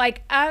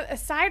like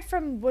aside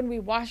from when we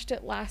watched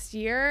it last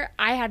year,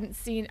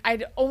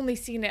 I'd only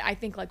seen it I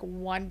think like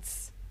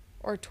once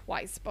or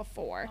twice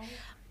before. Oh.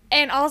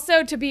 And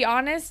also, to be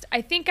honest,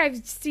 I think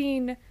I've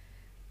seen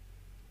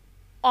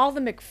all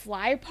the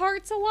McFly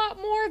parts a lot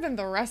more than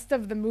the rest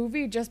of the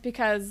movie, just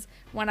because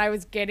when I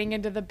was getting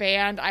into the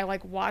band, I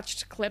like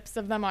watched clips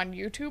of them on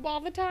YouTube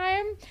all the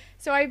time.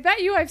 So I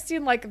bet you I've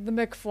seen like the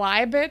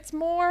McFly bits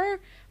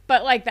more,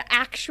 but like the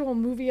actual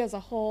movie as a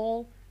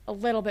whole, a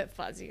little bit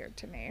fuzzier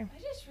to me.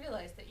 I just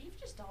realized that you've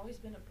just always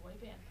been a boy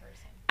band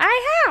person.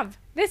 I have.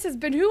 This has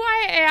been who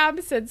I am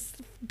since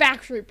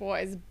Backstreet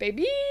Boys,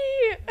 baby.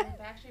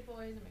 Backstreet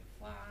Boys and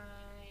McFly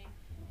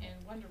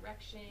and One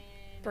Direction.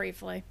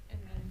 Briefly. And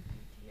then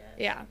BTS.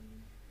 Yeah.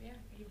 Yeah,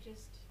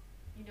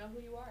 you know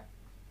who you are.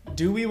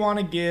 Do we want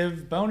to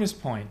give bonus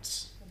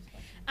points?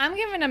 I'm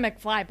giving a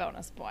McFly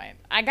bonus point.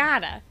 I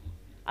gotta.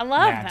 I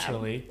love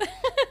Naturally.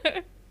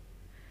 them.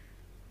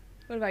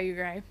 What about you,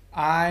 Gray?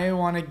 I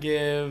want to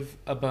give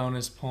a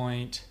bonus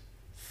point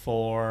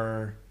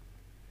for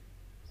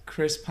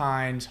Chris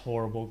Pine's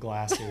horrible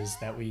glasses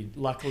that we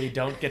luckily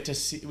don't get to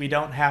see. We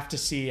don't have to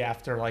see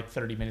after like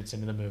 30 minutes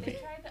into the movie. They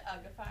tried to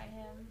uggify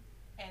him,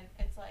 and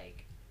it's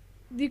like...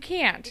 You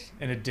can't.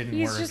 And it didn't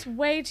He's work. He's just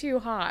way too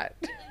hot.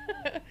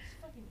 Fucking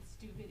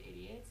stupid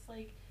idiots.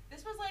 Like,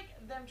 this was like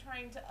them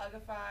trying to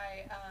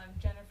uggify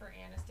Jennifer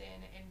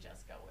Aniston and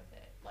just go with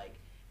it. Like,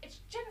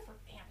 it's Jennifer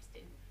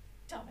Aniston,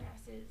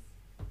 dumbasses.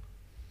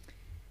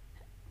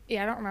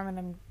 Yeah, I don't remember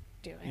them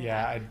doing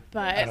that.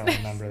 But I don't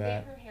remember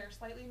that. Made her hair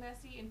slightly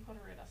messy and put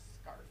her in a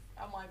scarf.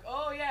 I'm like,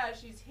 oh yeah,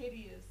 she's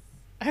hideous.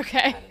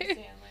 Okay. Adam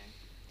Sandler.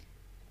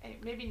 And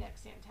maybe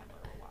next September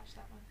we'll watch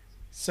that one.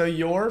 So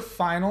your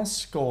final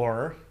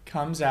score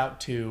comes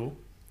out to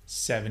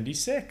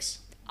 76.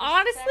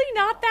 Honestly,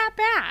 not that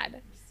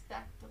bad.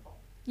 Respectable.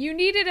 You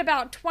needed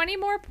about 20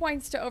 more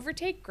points to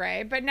overtake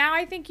Gray, but now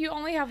I think you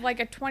only have like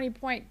a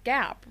 20-point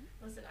gap.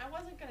 Listen, I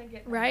wasn't going to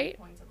get right?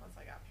 points unless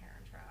I got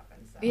Parent Trap.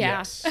 And so. Yeah.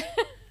 Yes.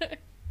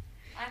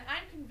 And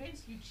I'm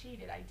convinced you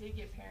cheated. I did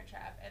get Parent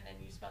Trap, and then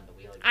you spun the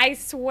wheel again. I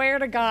swear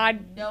to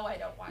God. No, I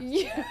don't watch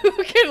You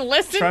that. can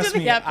listen Trust to the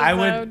me,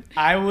 episode.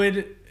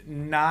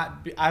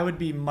 I would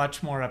be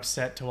much more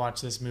upset to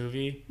watch this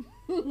movie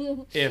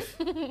if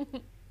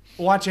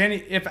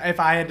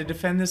I had to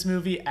defend this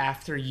movie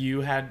after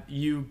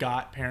you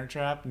got Parent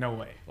Trap. No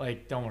way.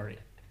 Like, don't worry.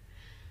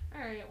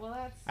 All right, well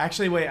that's...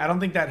 Actually, wait, I don't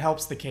think that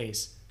helps the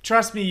case.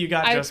 Trust me, you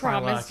got just my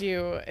luck. I promise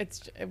you,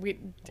 it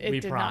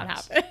did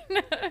promise. not happen.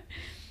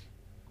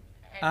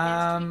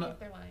 If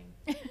they're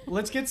lying.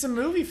 Let's get some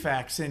movie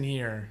facts in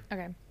here.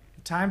 Okay.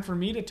 Time for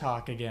me to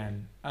talk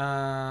again.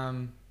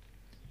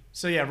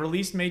 So yeah,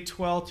 released May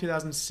 12,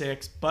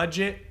 2006.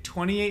 Budget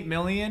 $28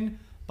 million.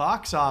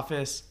 Box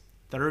office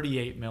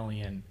 $38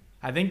 million.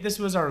 I think this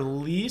was our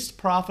least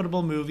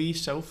profitable movie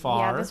so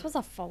far. Yeah, this was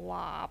a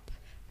flop.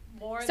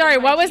 More Sorry,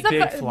 than what was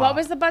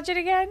flop. the budget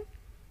again?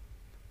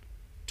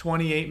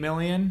 $28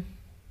 million.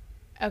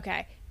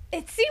 Okay.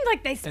 It seemed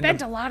like they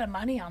spent a lot of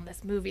money on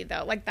this movie,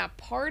 though. Like, that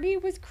party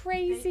was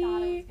crazy. They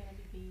thought it was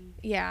gonna be...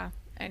 Yeah.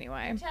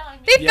 Anyway. You're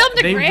telling me... They filmed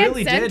at Grand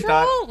really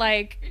Central?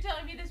 Like... You're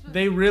telling me this was...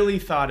 They really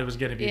thought it was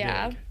going to be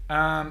Yeah. big.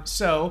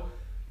 So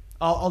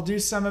I'll do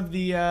some of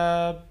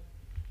the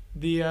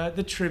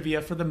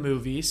trivia for the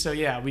movie. So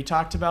yeah, we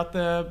talked about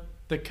the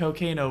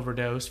cocaine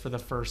overdose for the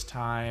first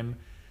time.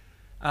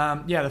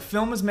 The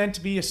film was meant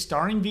to be a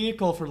starring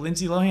vehicle for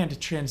Lindsay Lohan to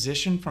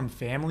transition from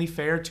family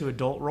fare to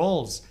adult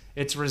roles.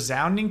 Its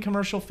resounding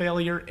commercial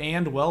failure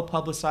and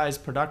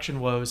well-publicized production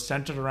woes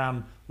centered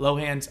around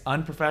Lohan's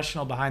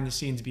unprofessional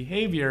behind-the-scenes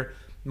behavior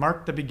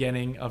marked the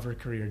beginning of her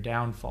career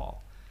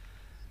downfall.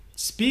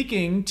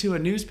 Speaking to a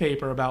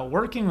newspaper about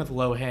working with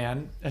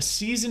Lohan, a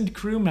seasoned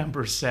crew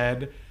member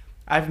said,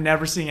 "I've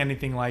never seen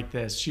anything like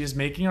this. She is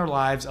making our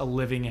lives a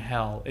living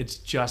hell. It's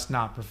just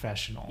not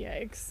professional."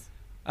 Yikes.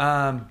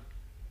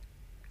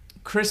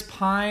 Chris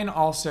Pine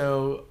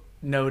also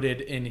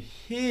noted in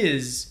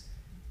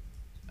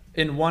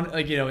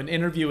an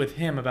interview with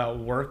him about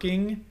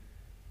working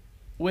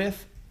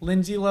with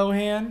Lindsay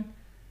Lohan.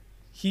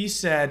 He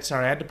said,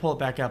 sorry, I had to pull it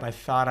back up. I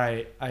thought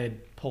I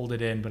had pulled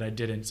it in, but I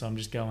didn't, so I'm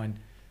just going.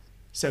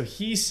 So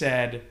he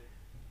said,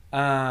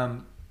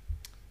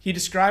 he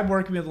described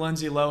working with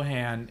Lindsay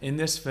Lohan in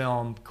this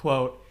film,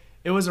 quote,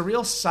 "It was a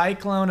real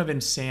cyclone of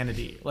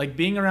insanity, like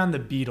being around the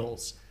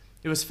Beatles.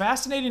 It was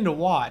fascinating to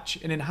watch,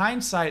 and in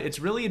hindsight, it's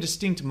really a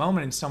distinct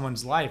moment in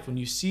someone's life when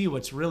you see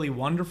what's really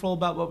wonderful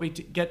about what we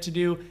get to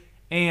do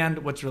and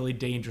what's really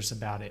dangerous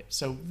about it."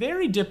 So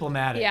very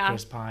diplomatic, Yeah.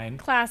 Chris Pine.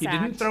 Class He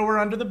didn't act. throw her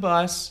under the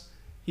bus.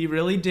 He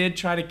really did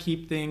try to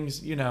keep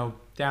things,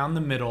 down the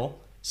middle.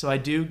 So I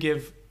do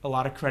give a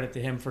lot of credit to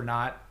him for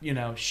not,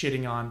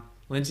 shitting on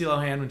Lindsay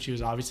Lohan when she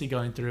was obviously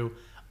going through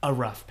a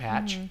rough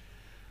patch.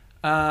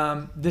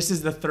 This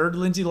is the third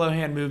Lindsay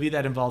Lohan movie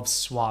that involves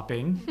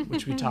swapping,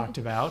 which we talked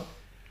about.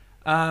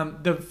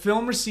 The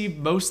film received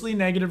mostly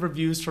negative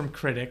reviews from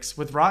critics,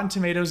 with Rotten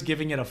Tomatoes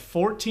giving it a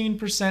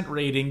 14%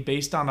 rating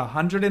based on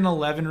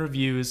 111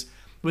 reviews,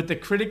 with the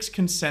critics'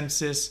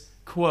 consensus,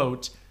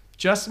 quote,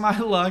 "Just My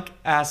Luck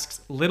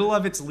asks little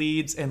of its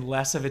leads and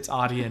less of its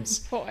audience,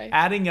 Boy.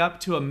 adding up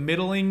to a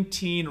middling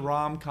teen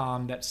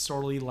rom-com that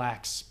sorely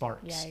lacks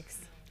sparks." Yikes.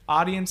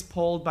 Audience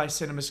polled by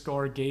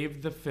CinemaScore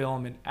gave the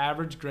film an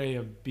average grade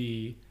of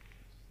B,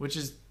 which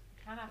is,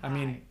 I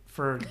mean,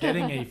 for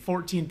getting a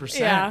 14%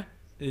 Yeah.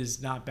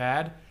 is not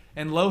bad.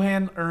 And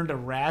Lohan earned a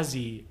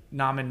Razzie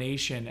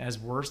nomination as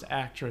Worst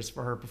Actress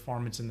for her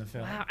performance in the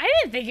film. Wow, I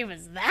didn't think it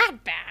was that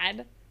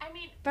bad. I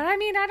mean, But I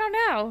mean, I don't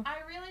know. I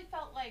really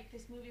felt like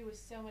this movie was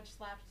so much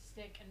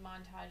slapstick and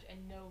montage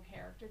and no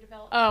character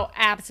development. Oh,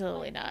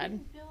 absolutely Like, they none.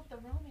 didn't build the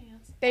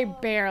romance. They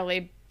of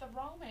barely the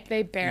romance.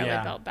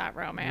 Yeah. built that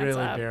romance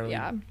Really up. barely.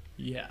 Yeah.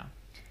 Yeah.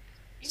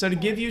 So to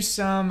give you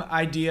some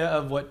idea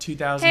of what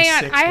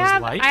 2006 Hang on,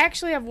 was like. I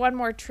actually have one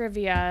more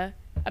trivia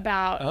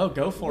about Oh,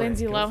 go for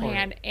Lindsay it. Go for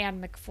Lohan it.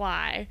 and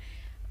McFly.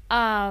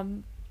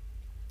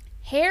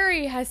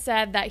 Harry has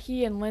said that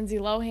he and Lindsay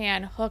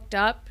Lohan hooked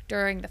up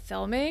during the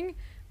filming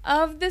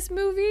of this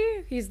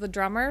movie. He's the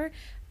drummer,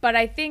 but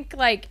I think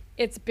like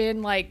it's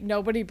been like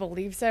nobody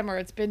believes him or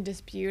it's been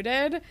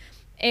disputed.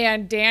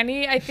 And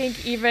Danny, I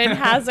think, even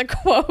has a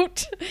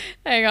quote.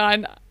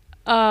 Hang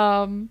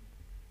on.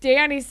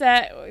 Danny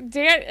said,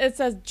 it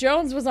says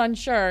Jones was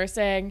unsure,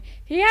 saying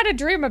he had a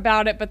dream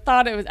about it but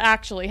thought it was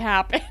actually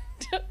happened.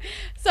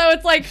 So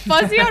it's like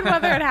fuzzy on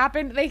whether it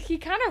happened. He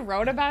kind of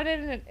wrote about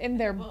it in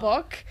their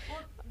book.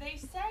 Well, they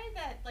say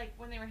that like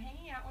when they were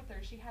hanging out with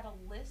her, she had a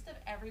list of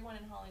everyone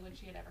in Hollywood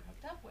she had ever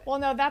hooked up with. Well,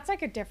 no, that's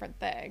like a different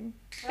thing.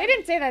 They Right.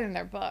 didn't say that in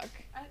their book.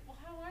 Well,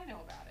 how do I know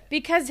about it?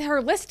 Because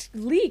her list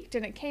leaked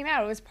and it came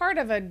out. It was part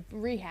of a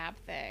rehab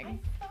I thing.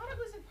 thought it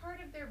was a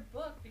part of their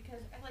book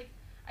because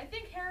I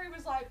think Harry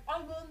was like,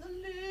 I'm on the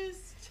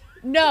list.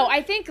 No,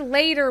 I think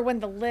later when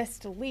the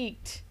list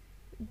leaked,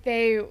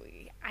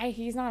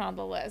 he's not on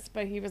the list,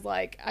 but he was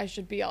like, I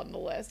should be on the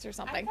list or I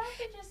something. thought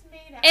they just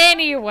made out.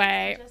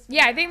 Anyway, They just made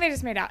yeah, I out. think they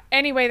just made out.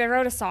 Anyway, they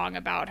wrote a song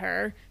about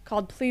her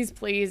called Please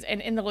Please,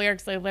 and in the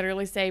lyrics they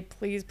literally say,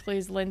 please,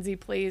 please, Lindsay,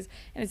 please,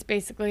 and it's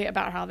basically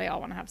about how they all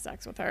want to have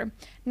sex with her.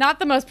 Not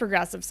the most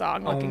progressive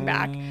song looking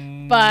back,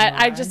 but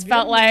I just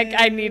felt like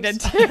I needed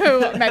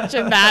to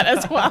mention that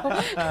as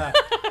well.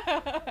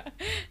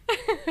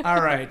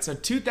 All right, so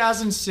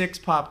 2006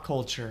 pop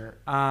culture.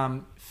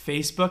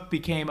 Facebook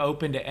became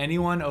open to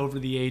anyone over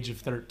the age of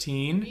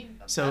 13.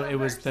 So it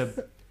was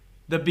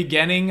the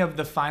beginning of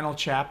the final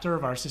chapter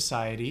of our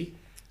society.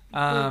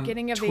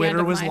 Beginning of the Twitter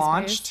end of was MySpace.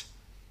 launched.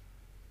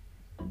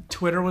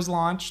 Twitter was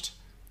launched.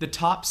 The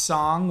top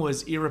song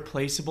was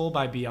Irreplaceable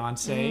by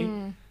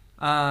Beyonce.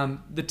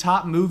 The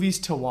top movies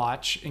to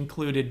watch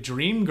included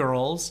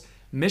Dreamgirls,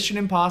 Mission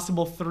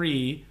Impossible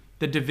 3,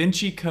 The Da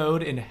Vinci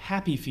Code, and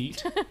Happy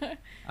Feet.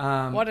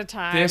 What a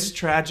time. This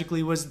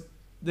tragically was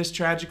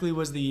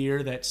the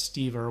year that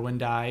Steve Irwin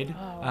died.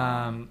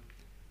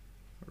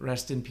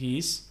 Rest in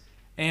peace.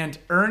 And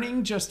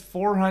earning just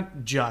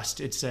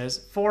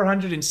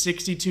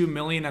 462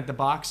 million at the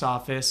box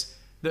office,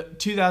 the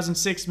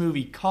 2006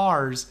 movie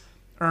Cars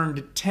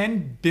earned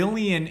 10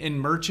 billion in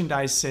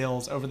merchandise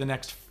sales over the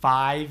next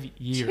 5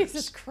 years.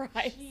 Jesus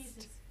Christ.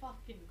 Jesus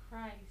fucking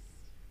Christ.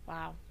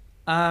 Wow.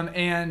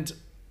 And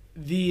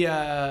the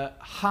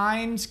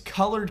Heinz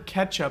colored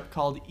ketchup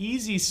called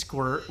Easy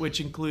Squirt,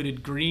 which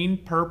included green,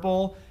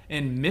 purple,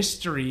 and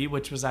mystery,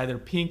 which was either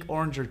pink,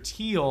 orange, or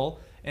teal,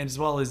 as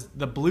well as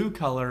the blue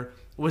color,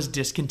 was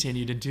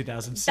discontinued in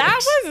 2006. That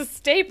was a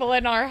staple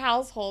in our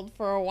household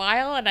for a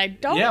while, and I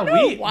don't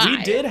know why. we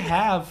did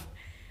have.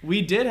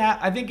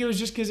 I think it was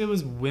just because it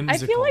was I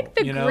whimsical. feel like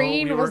the you know?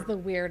 green We was were- the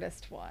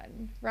weirdest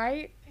one,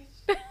 right?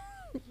 You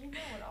know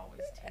it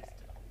always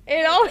tasted.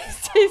 It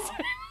always tastes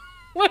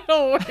a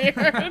little weird.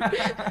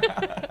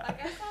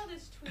 Like I saw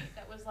this tweet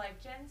that was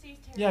like Gen Z's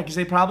terrible. Yeah, because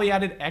they probably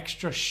added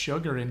extra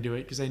sugar into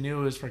it because they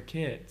knew it was for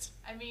kids.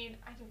 I mean,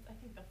 I think the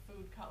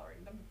food coloring,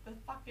 the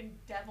fucking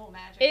devil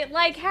magic. It that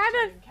like goes had into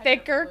a turning ketchup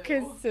thicker blue.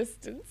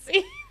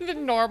 consistency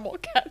than normal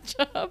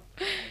ketchup.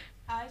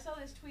 I saw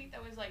this tweet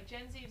that was like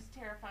Gen Z is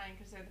terrifying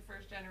because they're the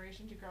first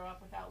generation to grow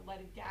up without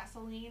leaded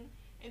gasoline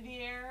in the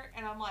air,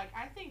 and I'm like,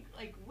 I think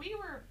like we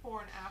were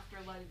born after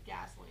leaded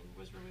gasoline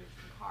was removed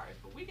from cars,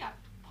 but we got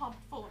pumped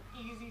full of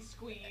Easy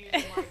Squeeze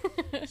and like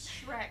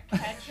Shrek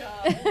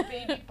ketchup, and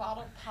baby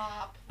bottle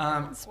pop.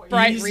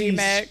 Sprite Easy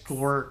remix.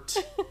 Squirt,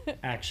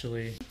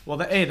 actually. Well,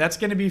 that's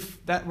gonna be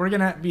that. We're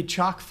gonna be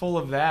chock full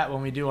of that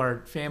when we do our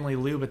family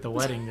lube at the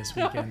wedding this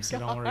weekend. So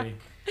don't worry.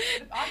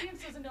 The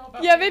audience doesn't know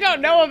about. Yeah, they don't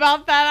know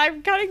about that.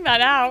 I'm cutting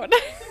that out.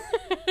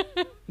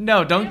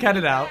 No, don't cut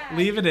it out.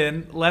 Leave it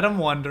in. Let them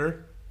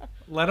wonder.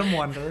 Let them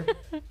wonder.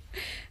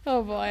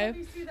 Oh Let boy.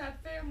 me see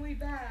that family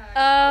bag.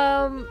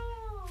 Um. No.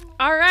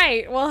 All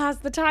right. Well, has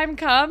the time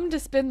come to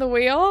spin the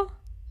wheel?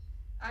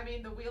 I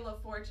mean, the Wheel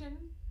of Fortune.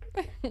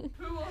 Who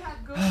will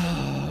have good and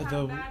who will have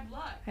the- bad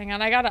luck? Hang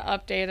on, I gotta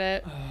update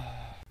it.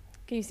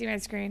 Can you see my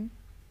screen?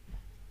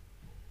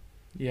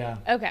 Yeah.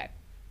 Okay.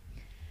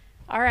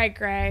 All right,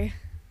 Gray.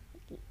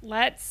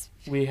 Let's.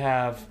 We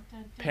have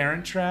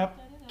Parent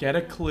Trap, Get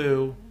a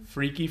Clue,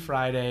 Freaky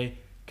Friday,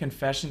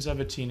 Confessions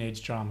of a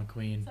Teenage Drama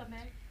Queen.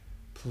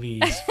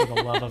 Please, for the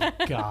love of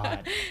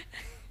God.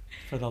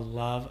 For the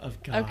love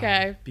of God.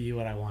 Okay. Be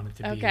what I want it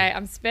to be. Okay,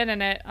 I'm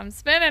spinning it. I'm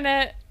spinning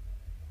it.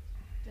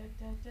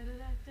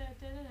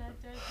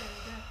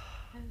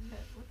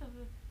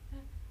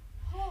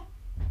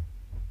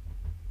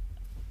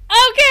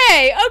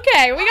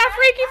 Okay. We got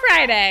Freaky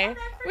Friday. All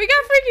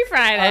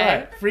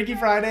right. Freaky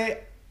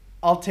Friday,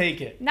 I'll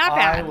take it. Not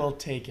bad. I will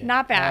take it.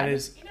 Not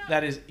bad.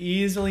 That is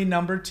easily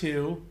number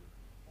 2.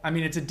 I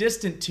mean, it's a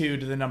distant 2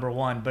 to the number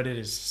 1, but it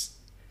is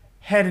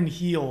head and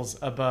heels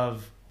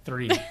above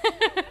 3.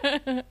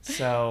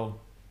 So,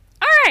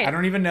 All right. I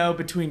don't even know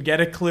between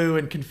Get a Clue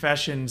and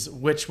Confessions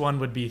which one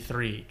would be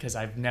 3 because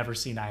I've never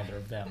seen either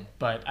of them,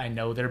 but I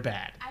know they're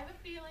bad. I have a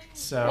feeling.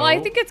 So, Well, I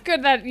think it's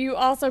good that you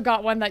also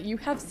got one that you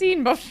have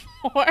seen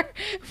before,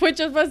 which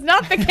was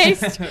not the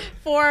case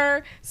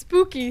for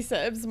Spooky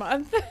Sibs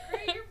Month. Ray,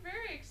 you're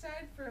very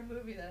excited for a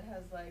movie that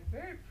has like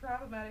very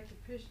problematic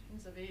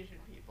depictions of Asian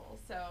people.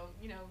 So,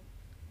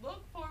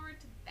 look forward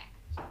to that.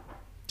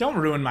 don't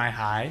ruin my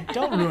high.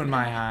 Don't ruin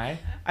my high.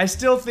 I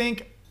still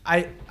think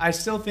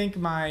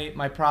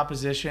my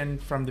proposition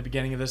from the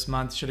beginning of this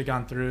month should have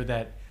gone through,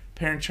 that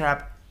Parent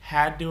Trap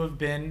had to have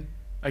been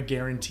a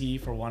guarantee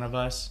for one of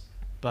us,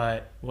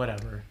 but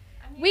whatever.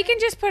 We can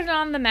just put it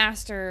on the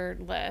master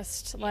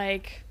list.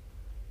 Like,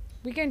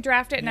 we can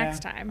draft it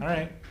next time. All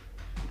right.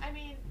 I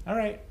mean, All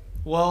right.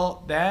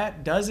 Well,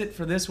 that does it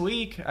for this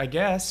week, I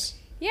guess.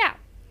 Yeah.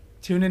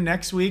 Tune in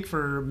next week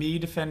for me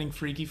defending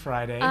Freaky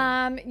Friday.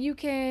 You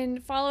can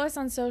follow us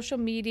on social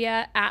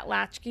media at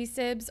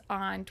LatchkeySibs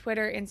on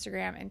Twitter,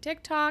 Instagram, and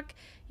TikTok.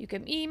 You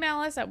can email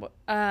us at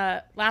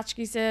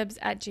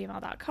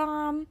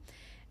latchkeysibs@gmail.com.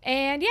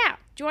 And yeah,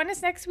 join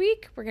us next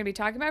week. We're going to be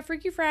talking about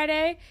Freaky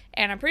Friday,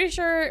 and I'm pretty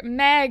sure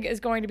Meg is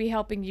going to be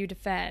helping you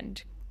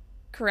defend.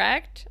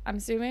 Correct? I'm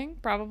assuming,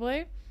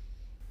 probably.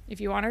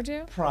 If you want her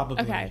to.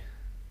 Probably. Okay.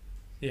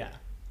 Yeah.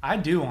 I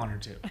do want her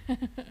to.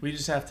 We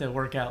just have to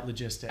work out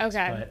logistics.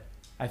 Okay. But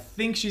I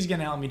think she's going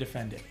to help me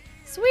defend it.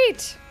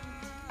 Sweet.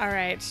 All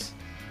right.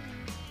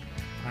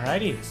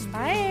 Alrighty.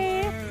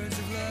 Bye.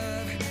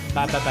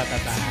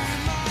 Bye.